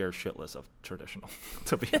just scared shitless of traditional,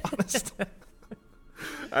 to be honest.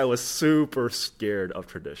 I was super scared of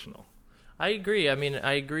traditional. I agree. I mean,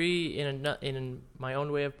 I agree in my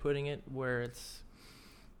own way of putting it, where it's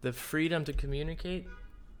the freedom to communicate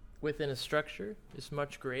within a structure is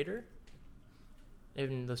much greater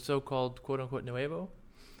in the so-called quote-unquote nuevo.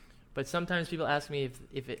 But sometimes people ask me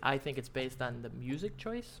I think it's based on the music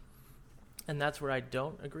choice, and that's where I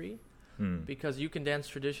don't agree, because you can dance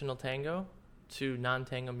traditional tango to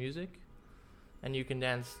non-tango music, and you can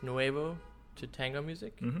dance nuevo to tango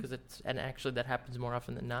music, because actually that happens more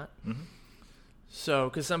often than not. So,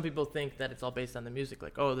 because some people think that it's all based on the music,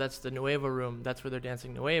 like, oh, that's the nuevo room, that's where they're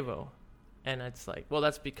dancing nuevo. And it's like, well,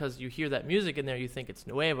 that's because you hear that music in there, you think it's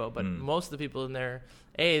nuevo. But most of the people in there,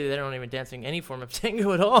 they don't even dancing any form of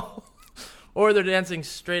tango at all. Or they're dancing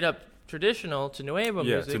straight up traditional to nuevo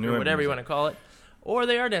music, or whatever you want to call it. Or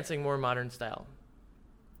they are dancing more modern style.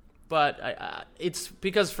 But it's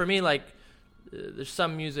because for me, like, there's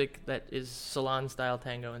some music that is salon style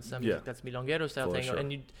tango and some music that's milonguero style tango. Sure.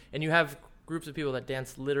 And you have groups of people that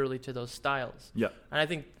dance literally to those styles. Yeah. And I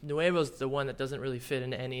think nuevo's the one that doesn't really fit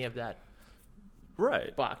into any of that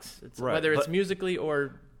box. It's whether it's musically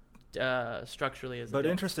or structurally. But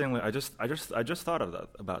interestingly, I just thought of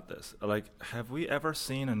about this. Like, have we ever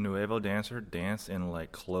seen a nuevo dancer dance in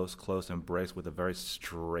like close embrace with a very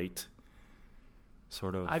straight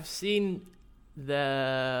sort of? I've seen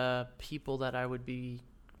the people that I would be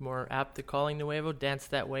more apt to calling nuevo dance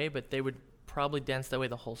that way, but they would probably dance that way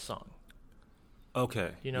the whole song.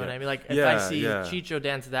 Okay. You know what I mean? Like, if I see Chicho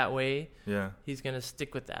dance that way, he's gonna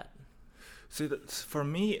stick with that. See, for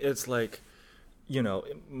me, it's like, you know,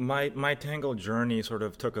 my tango journey sort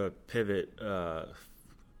of took a pivot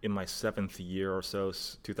in my 7th year or so,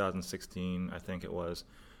 2016, I think it was.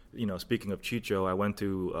 You know, speaking of Chicho, I went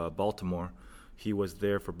to Baltimore. He was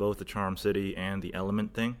there for both the Charm City and the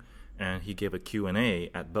Element thing, and he gave a Q&A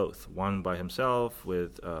at both, one by himself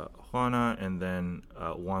with Juana, and then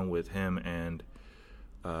one with him and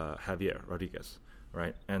Javier Rodriguez.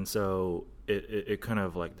 Right, and so it kind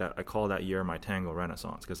of like that. I call that year my tango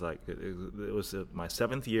renaissance, because like it was my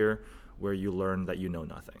 7th year where you learn that you know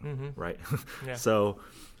nothing, right? So,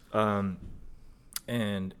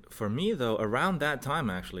 and for me though, around that time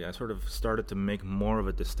actually, I sort of started to make more of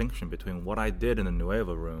a distinction between what I did in the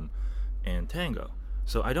nuevo room and tango.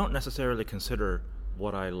 So I don't necessarily consider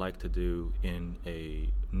what I like to do in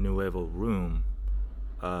a nuevo room.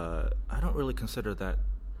 I don't really consider that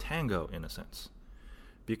tango in a sense.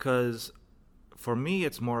 Because for me,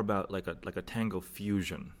 it's more about like a tango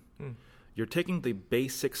fusion. You're taking the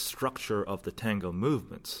basic structure of the tango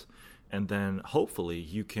movements, and then hopefully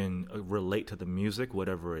you can relate to the music,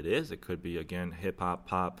 whatever it is. It could be, again, hip-hop,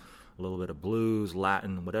 pop, a little bit of blues,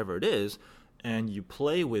 Latin, whatever it is, and you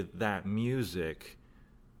play with that music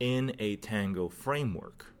in a tango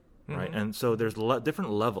framework, right? And so there's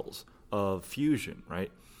different levels of fusion,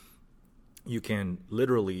 right? You can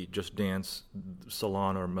literally just dance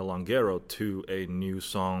salon or milonguero to a new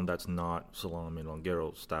song that's not salon or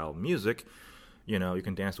milonguero style music. You know, you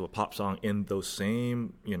can dance to a pop song in those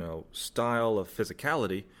same, you know, style of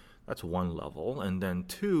physicality. That's one level. And then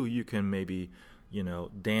 2, you can maybe, you know,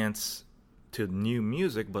 dance to new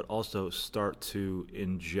music, but also start to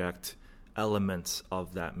inject elements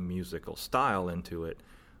of that musical style into it.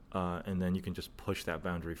 And then you can just push that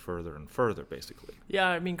boundary further and further, basically. Yeah,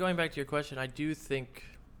 I mean, going back to your question, I do think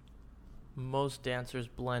most dancers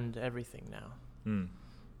blend everything now.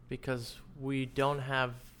 Because we don't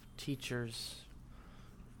have teachers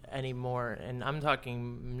anymore. And I'm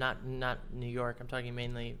talking not New York. I'm talking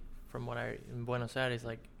mainly from in Buenos Aires.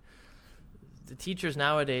 Like, the teachers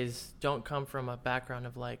nowadays don't come from a background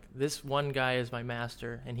of, like, this one guy is my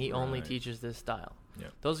master, and he only teaches this style. Yeah.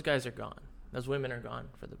 Those guys are gone. Those women are gone.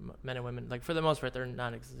 For the men and women, like, for the most part, they're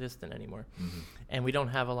non-existent anymore. And we don't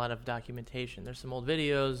have a lot of documentation. There's some old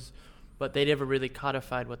videos, but they never really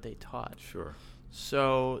codified what they taught. Sure.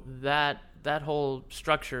 So that whole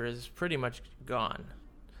structure is pretty much gone.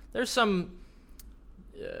 There's some,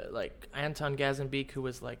 like Anton Gazenbeek, who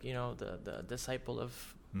was, like, you know, the disciple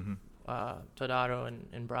of Todaro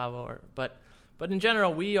and Bravo. But in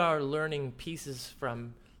general, we are learning pieces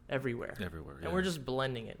from everywhere, and we're just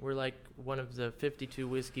blending it. We're like one of the 52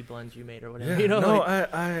 whiskey blends you made or whatever. You know, no,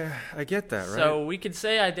 like, I get that, right? So we could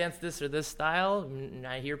say I dance this or this style, and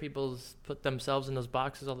I hear people put themselves in those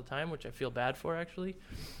boxes all the time, which I feel bad for, actually.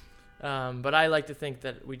 But I like to think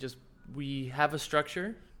that we have a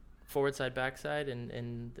structure, forward side, back side,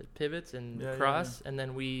 and the pivots and cross, and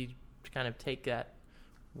then we kind of take that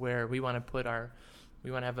where we want to put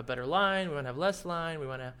we want to have a better line, we want to have less line, we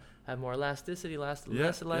want to have more elasticity, less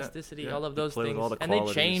elasticity, all of those things. And they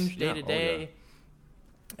change day to day.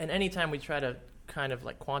 And anytime we try to kind of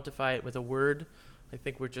like quantify it with a word, I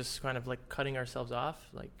think we're just kind of like cutting ourselves off.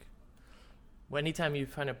 Like, anytime you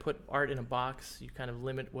kind of put art in a box, you kind of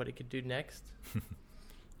limit what it could do next.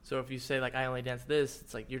 So if you say, like, I only dance this,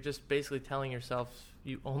 it's like you're just basically telling yourself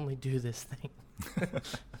you only do this thing.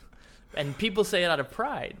 And people say it out of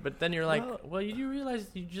pride, but then you're like, well, you do realize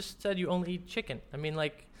you just said you only eat chicken. I mean,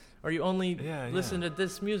 like, or you only listen to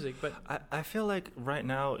this music. But I feel like right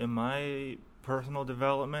now in my personal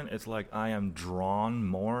development, it's like I am drawn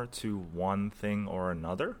more to one thing or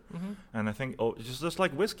another. Mm-hmm. And I think, it's just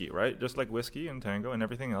like whiskey, right? Just like whiskey and tango and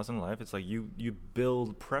everything else in life, it's like you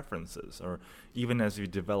build preferences, or even as you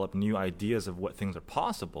develop new ideas of what things are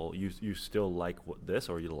possible, you still like this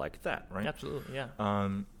or you like that, right? Absolutely, yeah.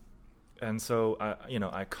 And so,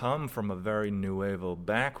 I come from a very nuevo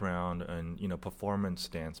background and, performance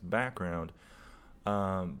dance background.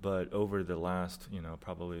 But over the last,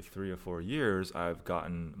 probably 3 or 4 years, I've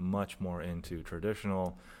gotten much more into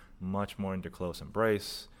traditional, much more into close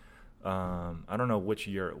embrace. I don't know which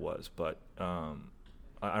year it was, but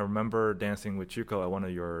I remember dancing with Chuko at one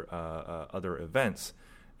of your other events,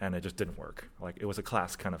 and it just didn't work. Like, it was a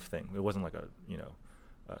class kind of thing. It wasn't like a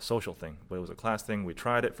social thing, but it was a class thing. We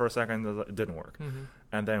tried it for a second, it didn't work. Mm-hmm.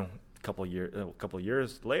 And then a couple of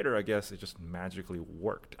years later, I guess it just magically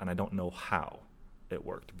worked, and I don't know how it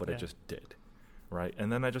worked, but it just did, right? And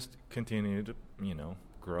then I just continued to,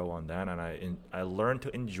 grow on that, and I learned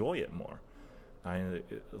to enjoy it more.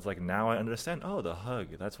 It's like now I understand, the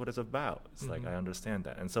hug, that's what it's about. It's like I understand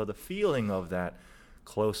that. And so the feeling of that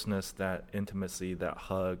closeness, that intimacy, that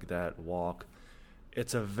hug, that walk,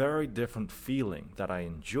 it's a very different feeling that I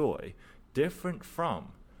enjoy, different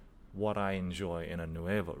from what I enjoy in a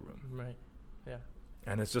Nuevo room. Right, yeah.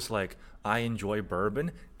 And it's just like, I enjoy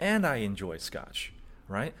bourbon and I enjoy scotch,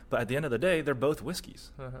 right? But at the end of the day, they're both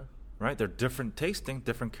whiskeys, right? They're different tasting,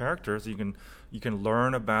 different characters. You can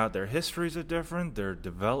learn about their histories are different, their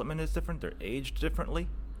development is different, they're aged differently.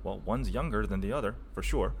 Well, one's younger than the other, for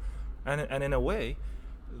sure. And in a way,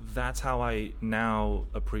 that's how I now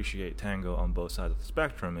appreciate tango on both sides of the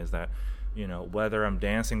spectrum, is that, whether I'm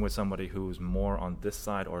dancing with somebody who's more on this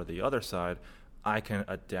side or the other side, I can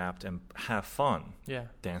adapt and have fun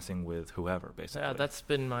dancing with whoever, basically. Yeah, that's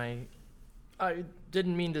been I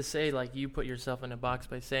didn't mean to say, like, you put yourself in a box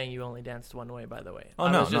by saying you only danced one way, by the way. Oh,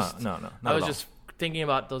 no. I was just thinking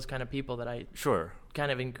about those kind of people that I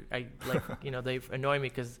kind of, they annoy me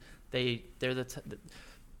because they're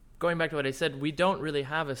going back to what I said, we don't really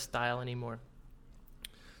have a style anymore.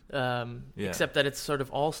 Except that it's sort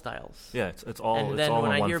of all styles. Yeah, it's all. And then all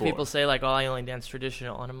when on I hear floor. people say, like, I only dance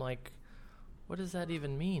traditional, and I'm like, what does that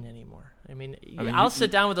even mean anymore? I mean I'll sit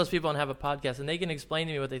down with those people and have a podcast, and they can explain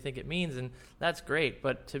to me what they think it means, and that's great.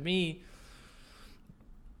 But to me,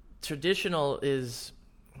 traditional is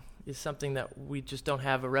something that we just don't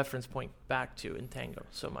have a reference point back to in tango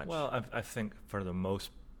so much. Well, I think for the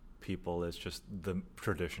most people, it's just the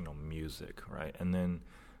traditional music, right? And then,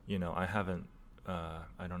 I haven't,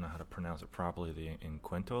 I don't know how to pronounce it properly, the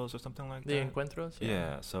encuentros or something like that. The encuentros?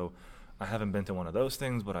 Yeah, so I haven't been to one of those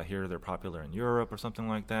things, but I hear they're popular in Europe or something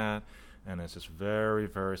like that. And it's just very,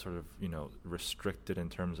 very sort of, restricted in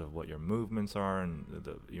terms of what your movements are, and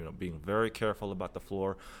being very careful about the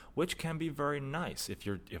floor, which can be very nice if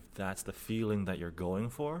that's the feeling that you're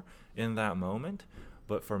going for in that moment.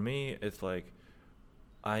 But for me, it's like,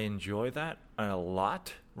 I enjoy that a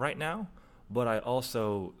lot right now, but I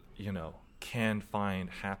also, can find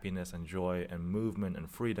happiness and joy and movement and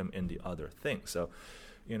freedom in the other things. So,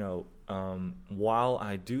 while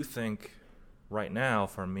I do think right now,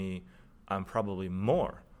 for me, I'm probably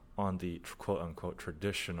more on the quote-unquote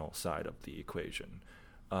traditional side of the equation.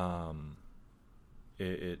 I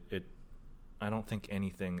don't think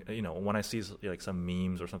anything, when I see like some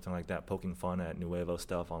memes or something like that poking fun at Nuevo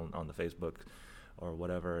stuff on the Facebook or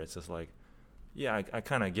whatever, it's just like, I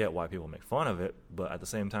kind of get why people make fun of it, but at the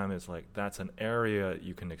same time, it's like, that's an area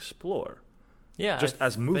you can explore. Yeah. Just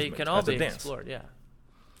as movement, they can all as be a dance. explored, yeah.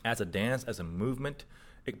 As a dance, as a movement,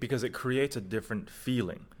 because it creates a different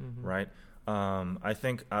feeling, right? I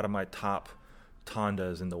think out of my top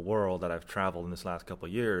tandas in the world that I've traveled in this last couple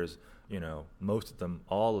of years, most of them,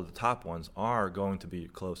 all of the top ones are going to be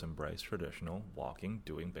close embrace, traditional, walking,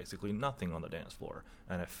 doing basically nothing on the dance floor.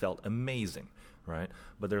 And it felt amazing, right?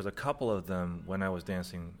 But there's a couple of them when I was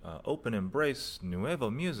dancing open embrace, Nuevo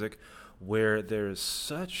music, where there's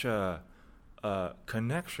such a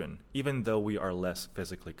connection, even though we are less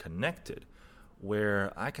physically connected,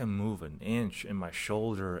 where I can move an inch in my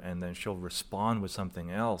shoulder and then she'll respond with something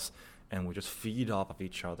else, and we just feed off of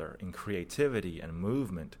each other in creativity and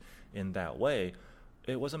movement in that way.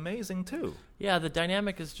 It was amazing too. Yeah, the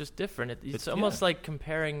dynamic is just different. It's almost like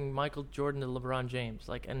comparing Michael Jordan to LeBron James,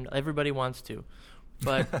 and everybody wants to,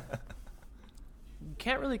 but you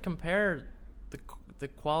can't really compare the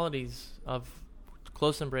qualities of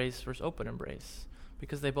close embrace versus open embrace,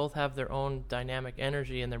 because they both have their own dynamic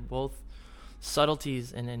energy, and they're both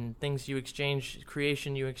subtleties and things you exchange,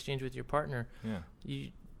 creation you exchange with your partner. Yeah.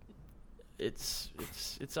 It's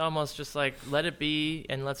almost just like, let it be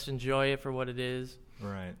and let's enjoy it for what it is.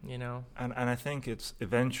 Right. You know? And I think it's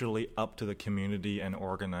eventually up to the community and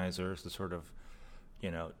organizers to sort of,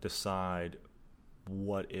 decide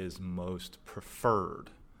what is most preferred,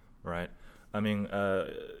 right? I mean,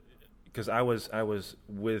 because I was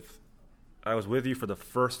with you for the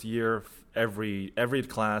first year, every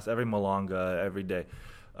class, every Malanga, every day,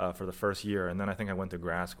 for the first year, and then I think I went to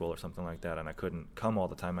grad school or something like that, and I couldn't come all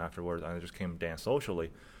the time afterwards. I just came dance socially,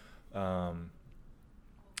 and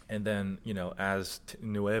then as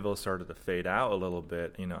Nuevo started to fade out a little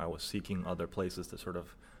bit, I was seeking other places to sort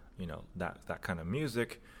of, that kind of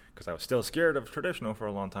music, because I was still scared of traditional for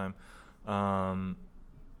a long time, and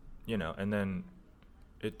then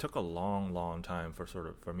it took a long time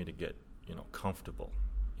for me to get comfortable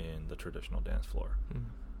in the traditional dance floor.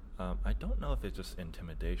 I don't know if it's just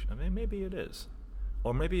intimidation. I mean, maybe it is,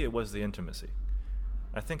 or maybe it was the intimacy.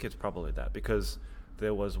 I think it's probably that, because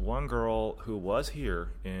there was one girl who was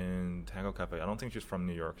here in Tango Cafe. I don't think she's from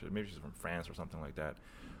New York. Maybe she's from France or something like that.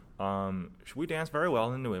 We danced very well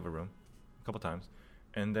in the Nueva room a couple times,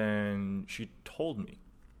 and then she told me,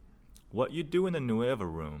 what you do in the Nueva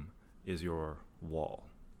room is your wall.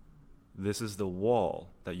 This is the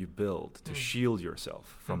wall that you build to shield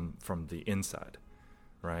yourself from the inside,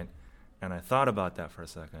 right? And I thought about that for a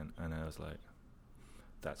second, and I was like,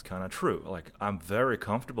 that's kind of true. Like, I'm very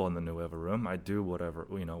comfortable in the Nueva room. I do whatever,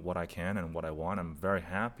 what I can and what I want. I'm very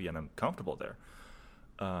happy and I'm comfortable there.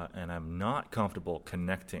 And I'm not comfortable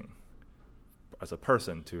connecting as a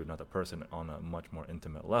person to another person on a much more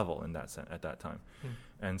intimate level in that sense at that time.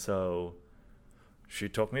 And so she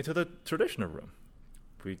took me to the traditional room.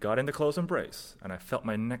 We got into close embrace, and I felt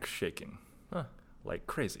my neck shaking like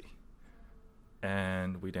crazy.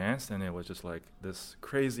 And we danced, and it was just like this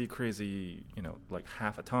crazy, like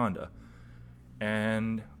half a tanda.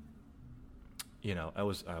 And, I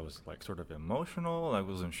was like sort of emotional. I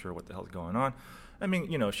wasn't sure what the hell's going on. I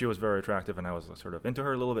mean, she was very attractive, and I was sort of into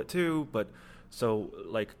her a little bit too. But so,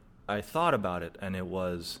 like, I thought about it, and it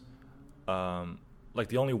was, like,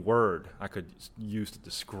 the only word I could use to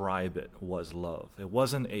describe it was love. It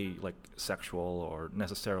wasn't a, like, sexual or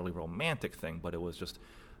necessarily romantic thing, but it was just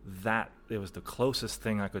that. It was the closest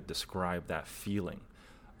thing I could describe that feeling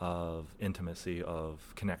of intimacy,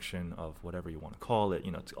 of connection, of whatever you want to call it.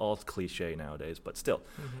 It's all cliche nowadays, but still,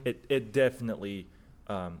 it definitely,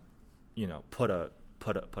 put a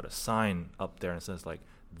sign up there and says, like,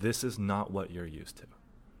 this is not what you're used to.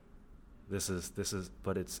 This is,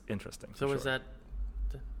 but it's interesting. So was that,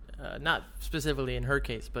 not specifically in her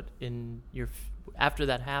case, but in your, after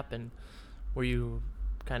that happened, were you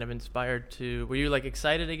kind of inspired to, were you like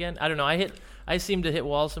excited again? I don't know. I seem to hit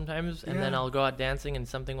walls sometimes, and then I'll go out dancing and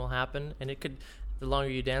something will happen, and the longer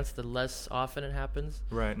you dance, the less often it happens.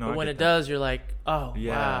 Right. No, but when it does, you're like, oh,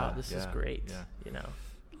 wow, this is great. Yeah.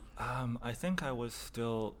 I think I was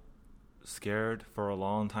still scared for a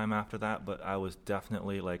long time after that, but I was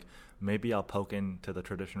definitely like, maybe I'll poke into the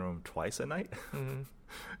traditional room twice a night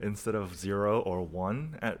instead of 0 or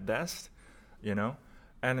 1 at best,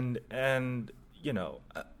 and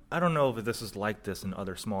I don't know if this is like this in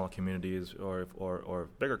other smaller communities or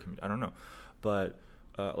bigger communities. I don't know, but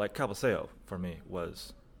like Cabaseo for me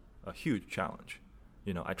was a huge challenge.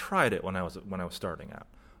 I tried it when I was starting out,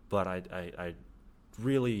 but I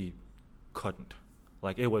really couldn't.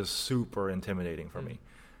 Like, it was super intimidating for me,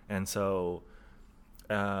 and so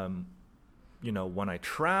when I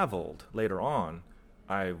traveled later on,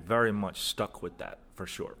 I very much stuck with that for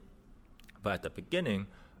sure. But at the beginning,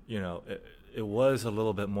 it was a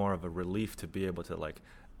little bit more of a relief to be able to, like,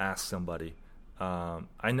 ask somebody.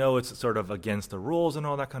 I know it's sort of against the rules and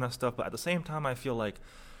all that kind of stuff, but at the same time, I feel like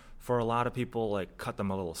for a lot of people, like, cut them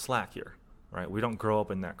a little slack here, right? We don't grow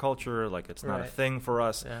up in that culture. Like, it's not a thing for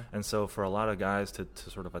us. Yeah. And so for a lot of guys to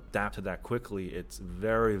sort of adapt to that quickly, it's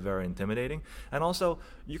very, very intimidating. And also,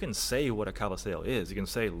 you can say what a cabaseo is. You can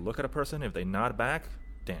say, look at a person. If they nod back,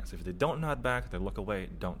 dance. If they don't nod back, they look away,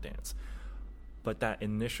 don't dance. But that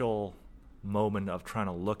initial moment of trying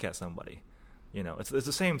to look at somebody, it's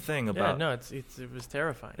the same thing about. Yeah, no, it was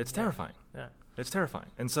terrifying. It's terrifying. Yeah, it's terrifying.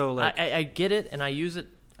 And so, like, I get it, and I use it.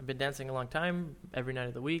 I've been dancing a long time, every night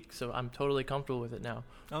of the week, so I'm totally comfortable with it now.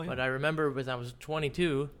 Oh, yeah. But I remember when I was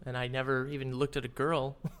 22, and I never even looked at a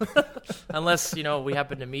girl, unless we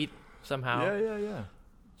happened to meet somehow. Yeah.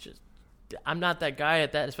 Just I'm not that guy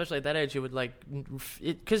at that, especially at that age, who would like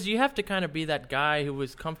it, because you have to kind of be that guy who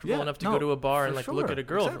was comfortable enough to go to a bar and like look at a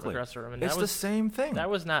girl from the dressing room. And it's the same thing. That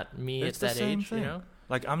was not me at that age, you know.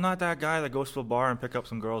 Like, I'm not that guy that goes to a bar and pick up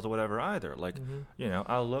some girls or whatever either. Like, you know,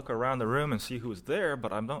 I'll look around the room and see who's there,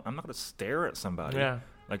 but I'm not going to stare at somebody. Yeah.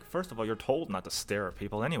 Like, first of all, you're told not to stare at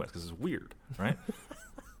people anyways because it's weird, right?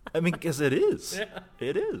 I mean, because it is. Yeah.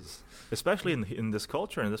 It is. Especially in this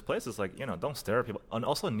culture, in this place, it's like, you know, don't stare at people. And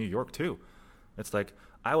also in New York, too. It's like,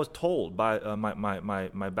 I was told by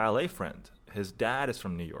my ballet friend, his dad is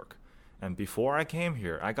from New York. And before I came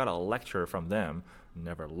here, I got a lecture from them.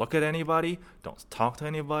 Never look at anybody. Don't talk to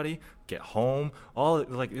anybody. Get home. All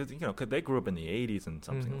like, you know, cause they grew up in the 80s and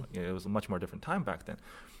something. Like, it was a much more different time back then.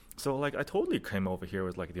 So like, I totally came over here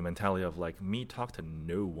with like the mentality of like, me talk to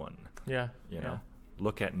no one. Yeah. You know,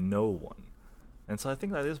 look at no one. And so I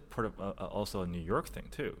think that is part of also a New York thing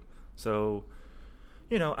too. So,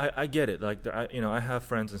 you know, I get it. Like, I have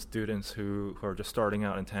friends and students who are just starting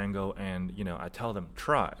out in tango, and, you know, I tell them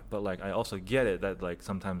try. But, like, I also get it that, like,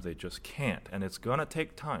 sometimes they just can't. And it's going to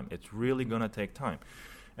take time. It's really going to take time.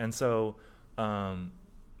 And so,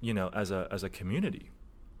 you know, as a community,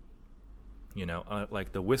 you know,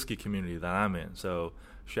 like the whiskey community that I'm in. So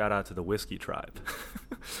shout out to the Whiskey Tribe.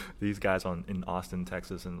 These guys in Austin,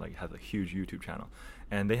 Texas, and, like, have a huge YouTube channel.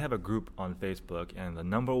 And they have a group on Facebook, and the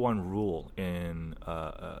number one rule in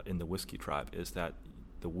the Whiskey Tribe is that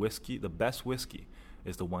the best whiskey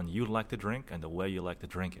is the one you like to drink and the way you like to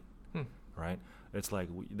drink it, right? It's like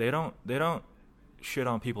they don't shit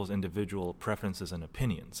on people's individual preferences and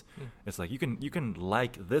opinions. It's like you can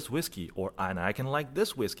like this whiskey, and I can like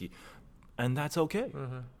this whiskey, and that's okay,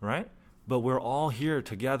 right? But we're all here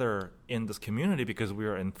together in this community because we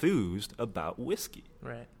are enthused about whiskey.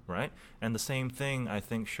 Right? And the same thing, I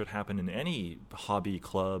think, should happen in any hobby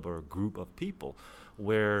club or group of people,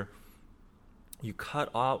 where you cut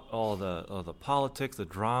out all the politics, the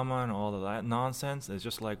drama, and all of that nonsense. It's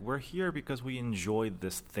just like, we're here because we enjoy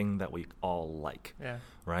this thing that we all like. Yeah.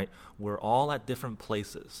 Right? We're all at different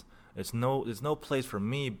places. There's no place for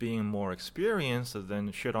me being more experienced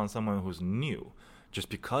than shit on someone who's new, just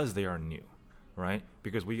because they are new, right?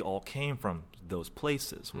 Because we all came from those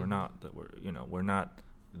places. We're not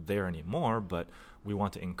there anymore, but we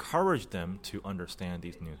want to encourage them to understand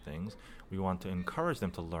these new things. We want to encourage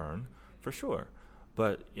them to learn, for sure.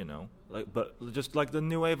 But, you know, but just like the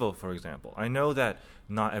Nuevo, for example, I know that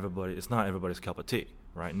it's not everybody's cup of tea,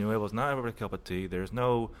 right? Nuevo is not everybody's cup of tea. There's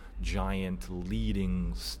no giant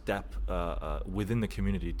leading step within the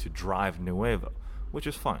community to drive Nuevo, which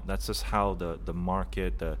is fine. That's just how the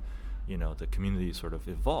market, the community sort of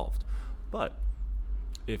evolved. But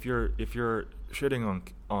if you're shitting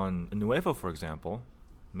on Nuevo, for example,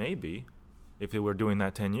 maybe if they were doing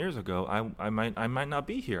that 10 years ago, I might not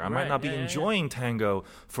be here. I might not be enjoying tango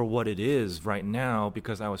for what it is right now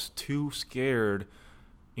because I was too scared,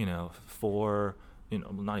 you know,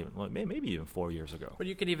 maybe even 4 years ago. But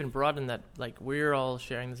you could even broaden that, like, we're all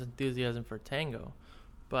sharing this enthusiasm for tango,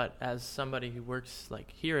 but as somebody who works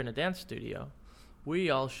like here in a dance studio,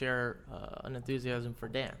 we all share an enthusiasm for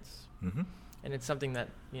dance. And it's something that,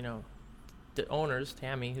 you know, the owners,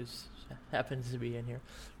 Tammy, who happens to be in here,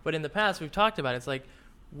 but in the past we've talked about it. It's like,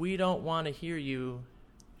 we don't want to hear you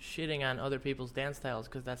shitting on other people's dance styles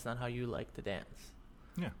because that's not how you like to dance.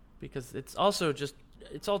 Yeah. Because it's also just,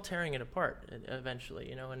 it's all tearing it apart eventually,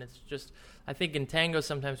 you know, and it's just, I think in tango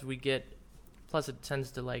sometimes we get, plus it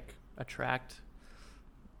tends to like attract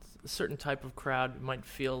a certain type of crowd, might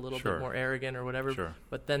feel a little bit more arrogant or whatever,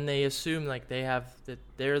 but then they assume like they have that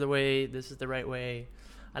they're the way, this is the right way.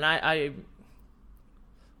 And I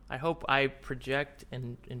hope I project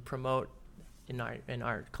and promote in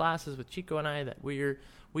our classes with Chico and I that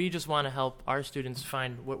we just want to help our students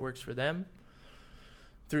find what works for them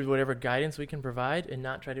through whatever guidance we can provide, and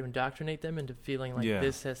not try to indoctrinate them into feeling like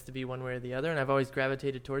this has to be one way or the other. And I've always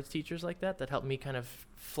gravitated towards teachers like that help me kind of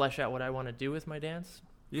flesh out what I want to do with my dance.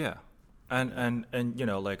 Yeah. And you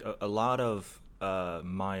know, like a lot of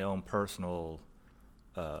my own personal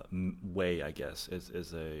way, I guess,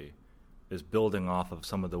 is building off of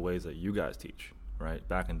some of the ways that you guys teach, right?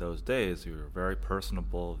 Back in those days, you were very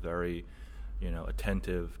personable, very, you know,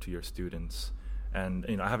 attentive to your students. And,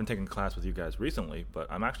 you know, I haven't taken class with you guys recently, but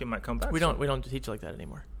I'm actually might come back. We don't teach like that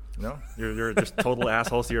anymore. No? You're just total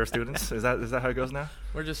assholes to your students? Is that how it goes now?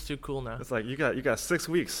 We're just too cool now. It's like, you got 6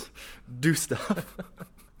 weeks. Do stuff.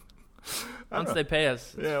 Once they pay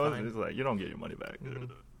us, it's like, you don't get your money back.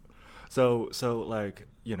 So like,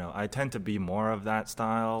 you know, I tend to be more of that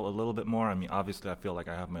style a little bit more. I mean, obviously I feel like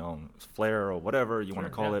I have my own flair or whatever you want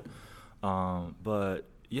to call it. But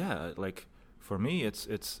yeah, like for me,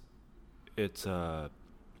 it's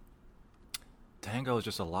tango is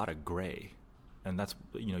just a lot of gray, and that's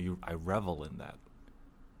I revel in that.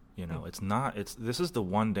 This is the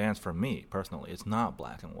one dance for me personally. It's not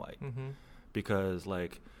black and white, because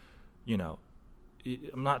I'm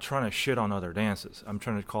not trying to shit on other dances. I'm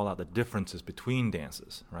trying to call out the differences between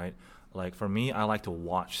dances, right? Like for me, I like to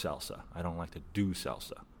watch salsa. I don't like to do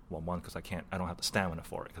salsa. Well, one, because I don't have the stamina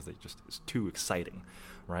for it because it's too exciting,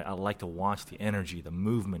 right? I like to watch the energy, the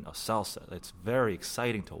movement of salsa. It's very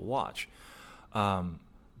exciting to watch.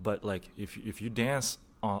 But like if you dance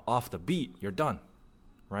off the beat, you're done,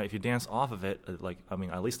 right? If you dance off of it,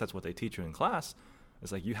 at least that's what they teach you in class.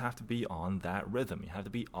 It's like you have to be on that rhythm. You have to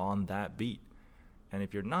be on that beat. And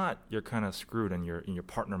if you're not, you're kind of screwed, and your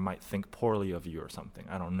partner might think poorly of you or something.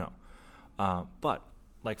 I don't know. But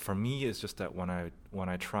like for me, it's just that when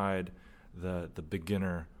I tried the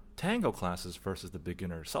beginner tango classes versus the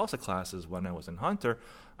beginner salsa classes when I was in Hunter,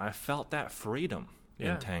 I felt that freedom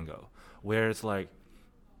in tango, where it's like,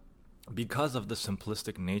 because of the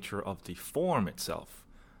simplistic nature of the form itself,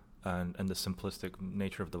 and the simplistic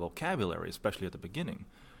nature of the vocabulary, especially at the beginning,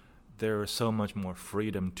 there is so much more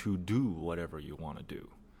freedom to do whatever you want to do.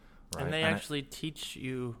 Right? And they actually teach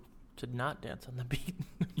you to not dance on the beat.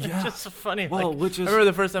 Yeah. It's just funny. Well, I remember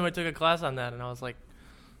the first time I took a class on that, and I was like,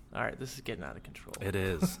 all right, this is getting out of control. It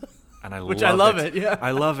is. And I love it. Yeah.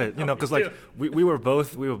 I love it. Because we were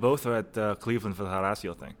both at Cleveland for the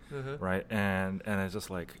Horacio thing, right? And it's just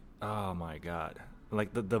like, oh my God. Like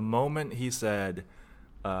the moment he said,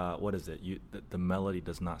 what is it? The melody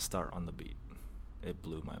does not start on the beat. It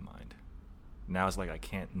blew my mind. Now it's like I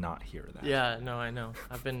can't not hear that. Yeah, no, I know.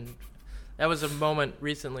 That was a moment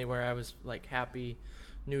recently where I was like happy,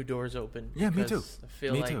 new doors open. Yeah, me too. I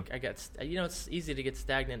feel I got, it's easy to get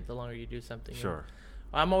stagnant the longer you do something. Sure.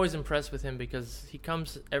 I'm always impressed with him because he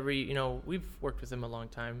comes we've worked with him a long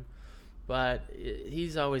time, but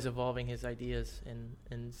he's always evolving his ideas,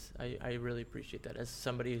 and I really appreciate that as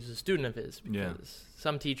somebody who's a student of his, because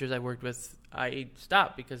some teachers I worked with, I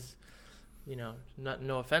stopped because,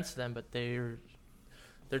 no offense to them, but they're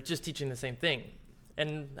just teaching the same thing.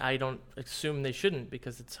 And I don't assume they shouldn't,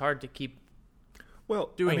 because it's hard to keep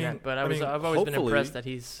doing that. But I've always been impressed that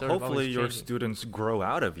he's sort of always hopefully your changing. Students grow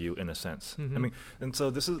out of you in a sense. And so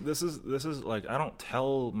this is like, I don't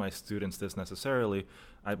tell my students this necessarily,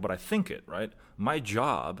 but I think it, right? My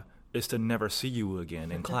job is to never see you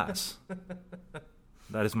again in class.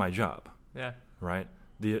 That is my job. Yeah. Right?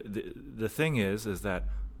 The thing is that,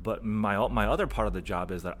 but my other part of the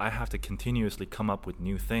job is that I have to continuously come up with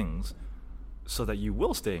new things so that you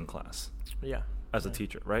will stay in class. Yeah. As a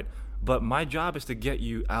teacher, right? But my job is to get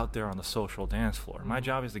you out there on the social dance floor. My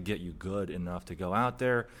job is to get you good enough to go out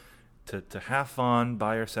there, to have fun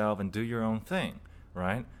by yourself and do your own thing,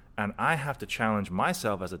 right? And I have to challenge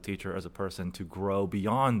myself as a teacher, as a person, to grow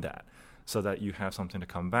beyond that, so that you have something to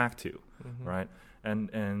come back to, right? And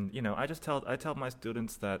I tell my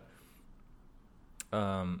students that,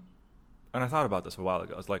 and I thought about this a while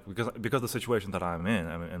ago. It's like, because of the situation that I'm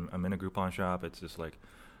in a Groupon shop. It's just like,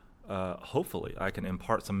 hopefully I can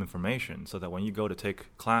impart some information so that when you go to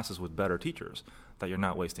take classes with better teachers, that you're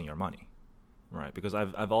not wasting your money, right? Because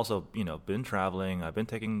I've also been traveling. I've been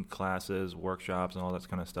taking classes, workshops, and all that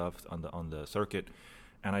kind of stuff on the circuit,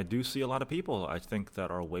 and I do see a lot of people, I think, that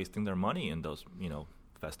are wasting their money in those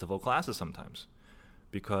festival classes sometimes,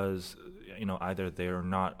 because either they're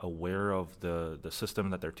not aware of the system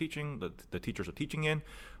that they're teaching, the teachers are teaching in,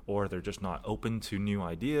 or they're just not open to new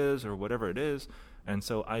ideas or whatever it is. And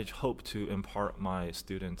so I hope to impart my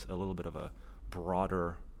students a little bit of a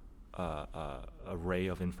broader array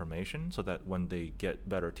of information, so that when they get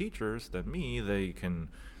better teachers than me, they can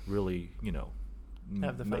really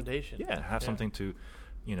have the foundation. Have something to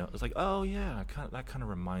it's like, oh yeah, that kind of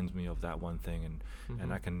reminds me of that one thing,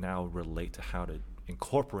 and I can now relate to how to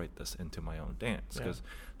incorporate this into my own dance, because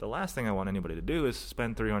the last thing I want anybody to do is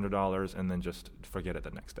spend $300 and then just forget it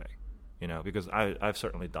the next day, because I've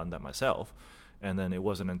certainly done that myself. And then it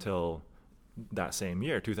wasn't until that same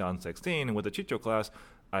year, 2016, with the Chicho class,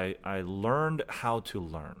 I learned how to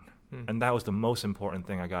learn. And that was the most important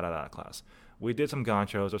thing I got out of that class. We did some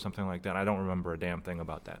ganchos or something like that. I don't remember a damn thing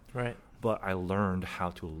about that. Right. But I learned how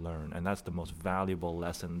to learn, and that's the most valuable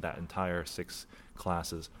lesson, that entire 6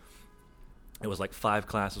 classes. It was like 5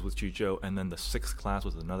 classes with Chicho, and then the 6th class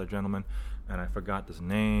was another gentleman, and I forgot his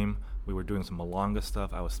name. We were doing some milonga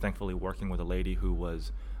stuff. I was thankfully working with a lady who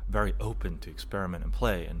was very open to experiment and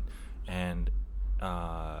play, and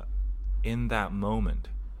in that moment,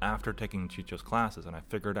 after taking Chicho's classes, and I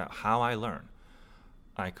figured out how I learn,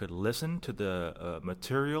 I could listen to the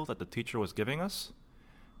material that the teacher was giving us,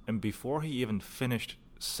 and before he even finished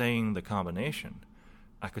saying the combination,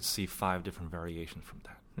 I could see 5 different variations from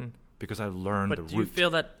that because I've learned the root. But do you feel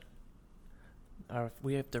that?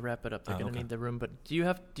 We have to wrap it up. They're going to Okay. need the room. But do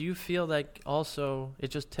you feel like also it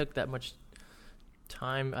just took that much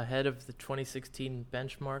time ahead of the 2016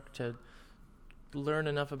 benchmark to learn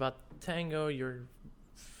enough about tango, your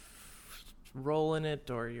role in it,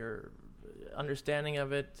 or your understanding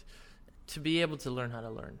of it, to be able to learn how to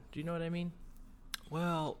learn? Do you know what I mean?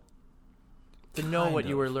 Well, to know what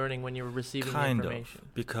you of. were learning when you were receiving the Kind information.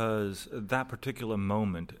 of, because that particular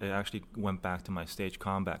moment, it actually went back to my stage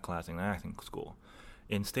combat class in acting school.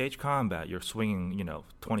 In stage combat, you're swinging,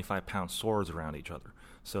 25-pound swords around each other.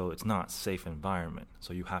 So it's not a safe environment.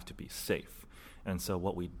 So you have to be safe. And so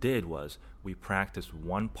what we did was we practiced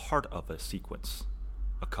one part of a sequence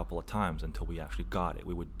a couple of times until we actually got it.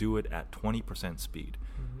 We would do it at 20% speed,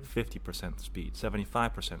 50% speed,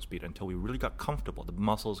 75% speed, until we really got comfortable. The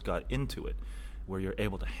muscles got into it, where you're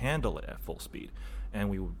able to handle it at full speed. And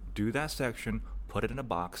we would do that section, put it in a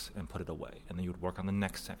box, and put it away. And then you would work on the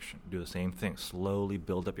next section. Do the same thing. Slowly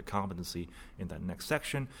build up your competency in that next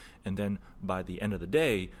section. And then by the end of the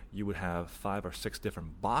day, you would have 5 or 6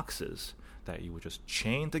 different boxes that you would just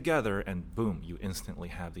chain together, and boom, you instantly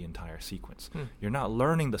have the entire sequence. You're not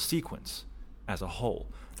learning the sequence as a whole.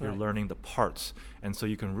 You're Right. learning the parts. And so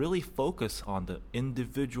you can really focus on the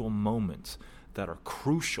individual moments that are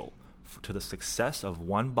crucial to the success of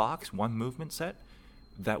one box, one movement set,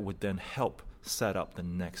 that would then help set up the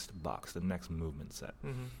next box, the next movement set.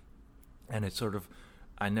 And it's sort of,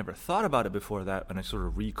 I never thought about it before that, and I sort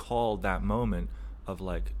of recalled that moment of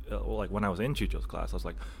like when I was in Chicho's class, I was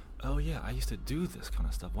like, oh yeah, I used to do this kind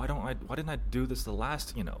of stuff. Why didn't I do this the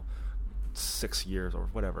last, 6 years or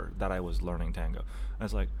whatever that I was learning tango? And I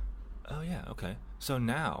was like, oh yeah, okay. So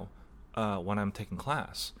now, when I'm taking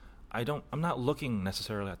class, I'm not looking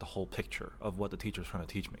necessarily at the whole picture of what the teacher's trying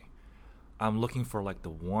to teach me. I'm looking for like the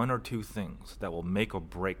 1 or 2 things that will make or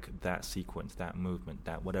break that sequence, that movement,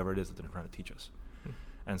 that whatever it is that they're trying to teach us.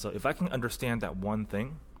 And so if I can understand that one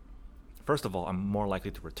thing, first of all, I'm more likely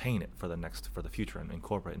to retain it for the future and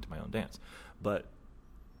incorporate it into my own dance. But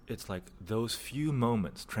it's like those few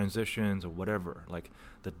moments, transitions or whatever, like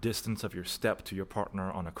the distance of your step to your partner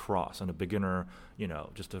on a cross, on a beginner,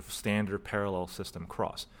 just a standard parallel system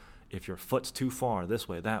cross. If your foot's too far this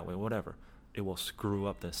way, that way, whatever, it will screw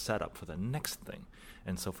up the setup for the next thing.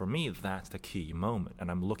 And so for me, that's the key moment.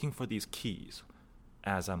 And I'm looking for these keys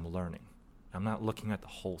as I'm learning. I'm not looking at the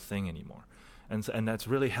whole thing anymore. And that's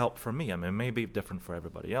really helped for me. I mean, it may be different for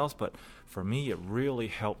everybody else, but for me, it really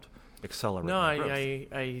helped accelerate my growth.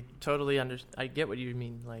 I totally understand. I get what you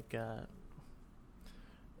mean. Like,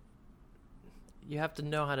 you have to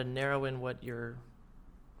know how to narrow in what you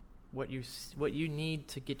need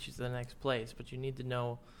to get you to the next place, but you need to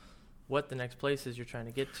know what the next place is you're trying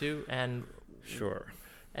to get to. And Sure.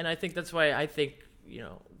 And I think that's why I think,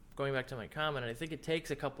 going back to my comment, I think it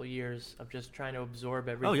takes a couple of years of just trying to absorb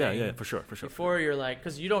everything. Oh yeah, for sure. Before you're like,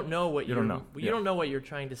 because you don't know what you don't know. You don't know what you're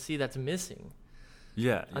trying to see that's missing.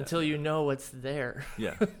 Yeah. Until you know what's there.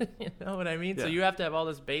 Yeah. You know what I mean? Yeah. So you have to have all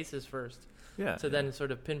this basis first. Yeah. To then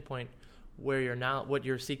sort of pinpoint where you're now, what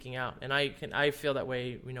you're seeking out. And I feel that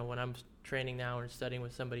way, when I'm training now or studying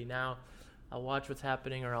with somebody now, I'll watch what's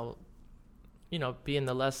happening, or I'll, be in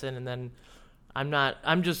the lesson, and then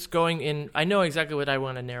I'm just going in. I know exactly what I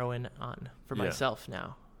want to narrow in on for myself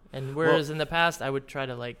now. And whereas in the past, I would try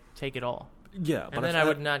to take it all. Yeah. And then I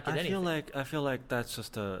would not get anything. I feel like that's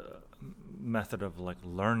just a method of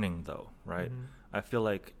learning though, right? Mm-hmm. I feel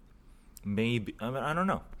like maybe, I don't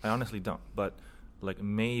know. I honestly don't. But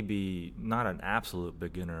maybe not an absolute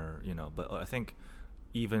beginner, but I think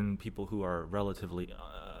even people who are relatively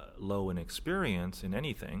low in experience in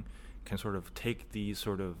anything can sort of take these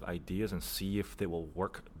sort of ideas and see if they will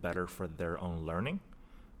work better for their own learning,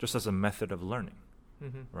 just as a method of learning,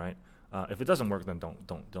 right? If it doesn't work, then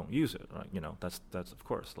don't use it, right? That's of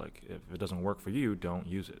course, if it doesn't work for you, don't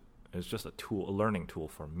use it. It's just a learning tool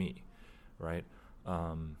for me, right?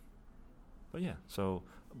 But yeah,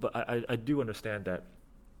 but I do understand that,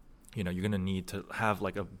 you're going to need to have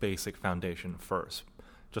a basic foundation first,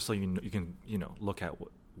 just so you can look at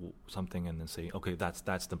something and then say, okay, that's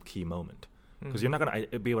the key moment, because you're not going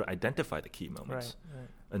to be able to identify the key moments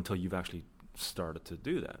until you've actually started to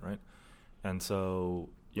do that, right? And so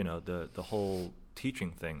the whole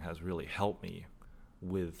teaching thing has really helped me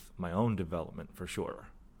with my own development for sure,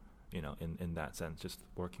 in that sense, just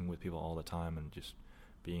working with people all the time and just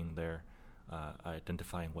being there,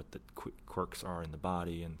 identifying what the quirks are in the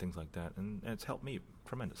body and things like that, and it's helped me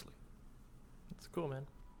tremendously. That's cool, man.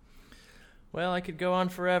 Well, I could go on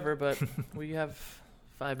forever, but we have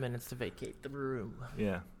 5 minutes to vacate the room.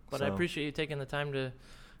 Yeah. But I appreciate you taking the time to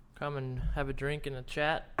come and have a drink and a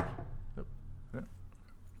chat. Yeah.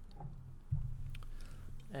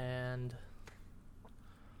 And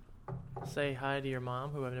say hi to your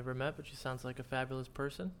mom, who I've never met, but she sounds like a fabulous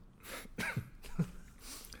person.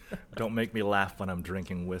 Don't make me laugh when I'm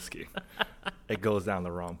drinking whiskey. It goes down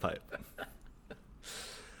the wrong pipe.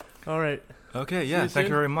 All right. Okay, yeah, thank soon. you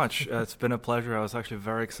very much. It's been a pleasure. I was actually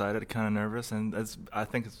very excited, kind of nervous, and I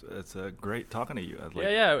think it's great talking to you.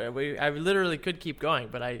 I literally could keep going,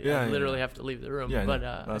 but I literally have to leave the room. Yeah, but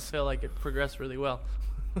I feel like it progressed really well.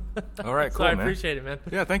 All right, so cool, I man. appreciate it, man.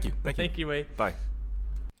 Yeah, thank you. Thank you, Wade. Bye.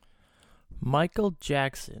 Michael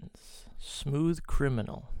Jackson's Smooth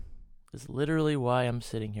Criminal is literally why I'm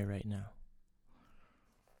sitting here right now,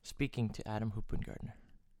 speaking to Adam Hoopengardner.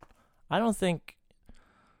 I don't think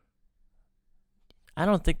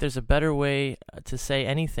there's a better way to say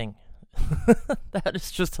anything. That is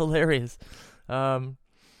just hilarious.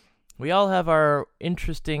 We all have our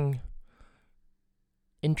interesting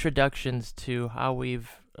introductions to how we've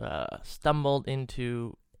stumbled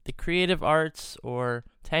into the creative arts or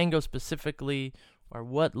tango specifically, or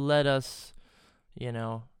what led us,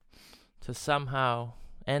 to somehow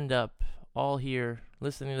end up all here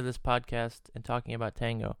listening to this podcast and talking about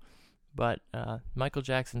tango. But Michael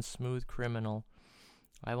Jackson's Smooth Criminal,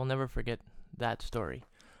 I will never forget that story.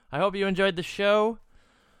 I hope you enjoyed the show.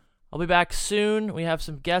 I'll be back soon. We have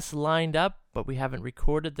some guests lined up, but we haven't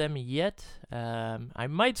recorded them yet. I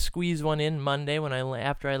might squeeze one in Monday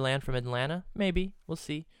after I land from Atlanta. Maybe. We'll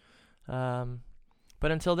see.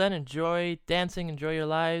 But until then, enjoy dancing, enjoy your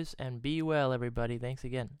lives, and be well, everybody. Thanks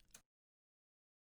again.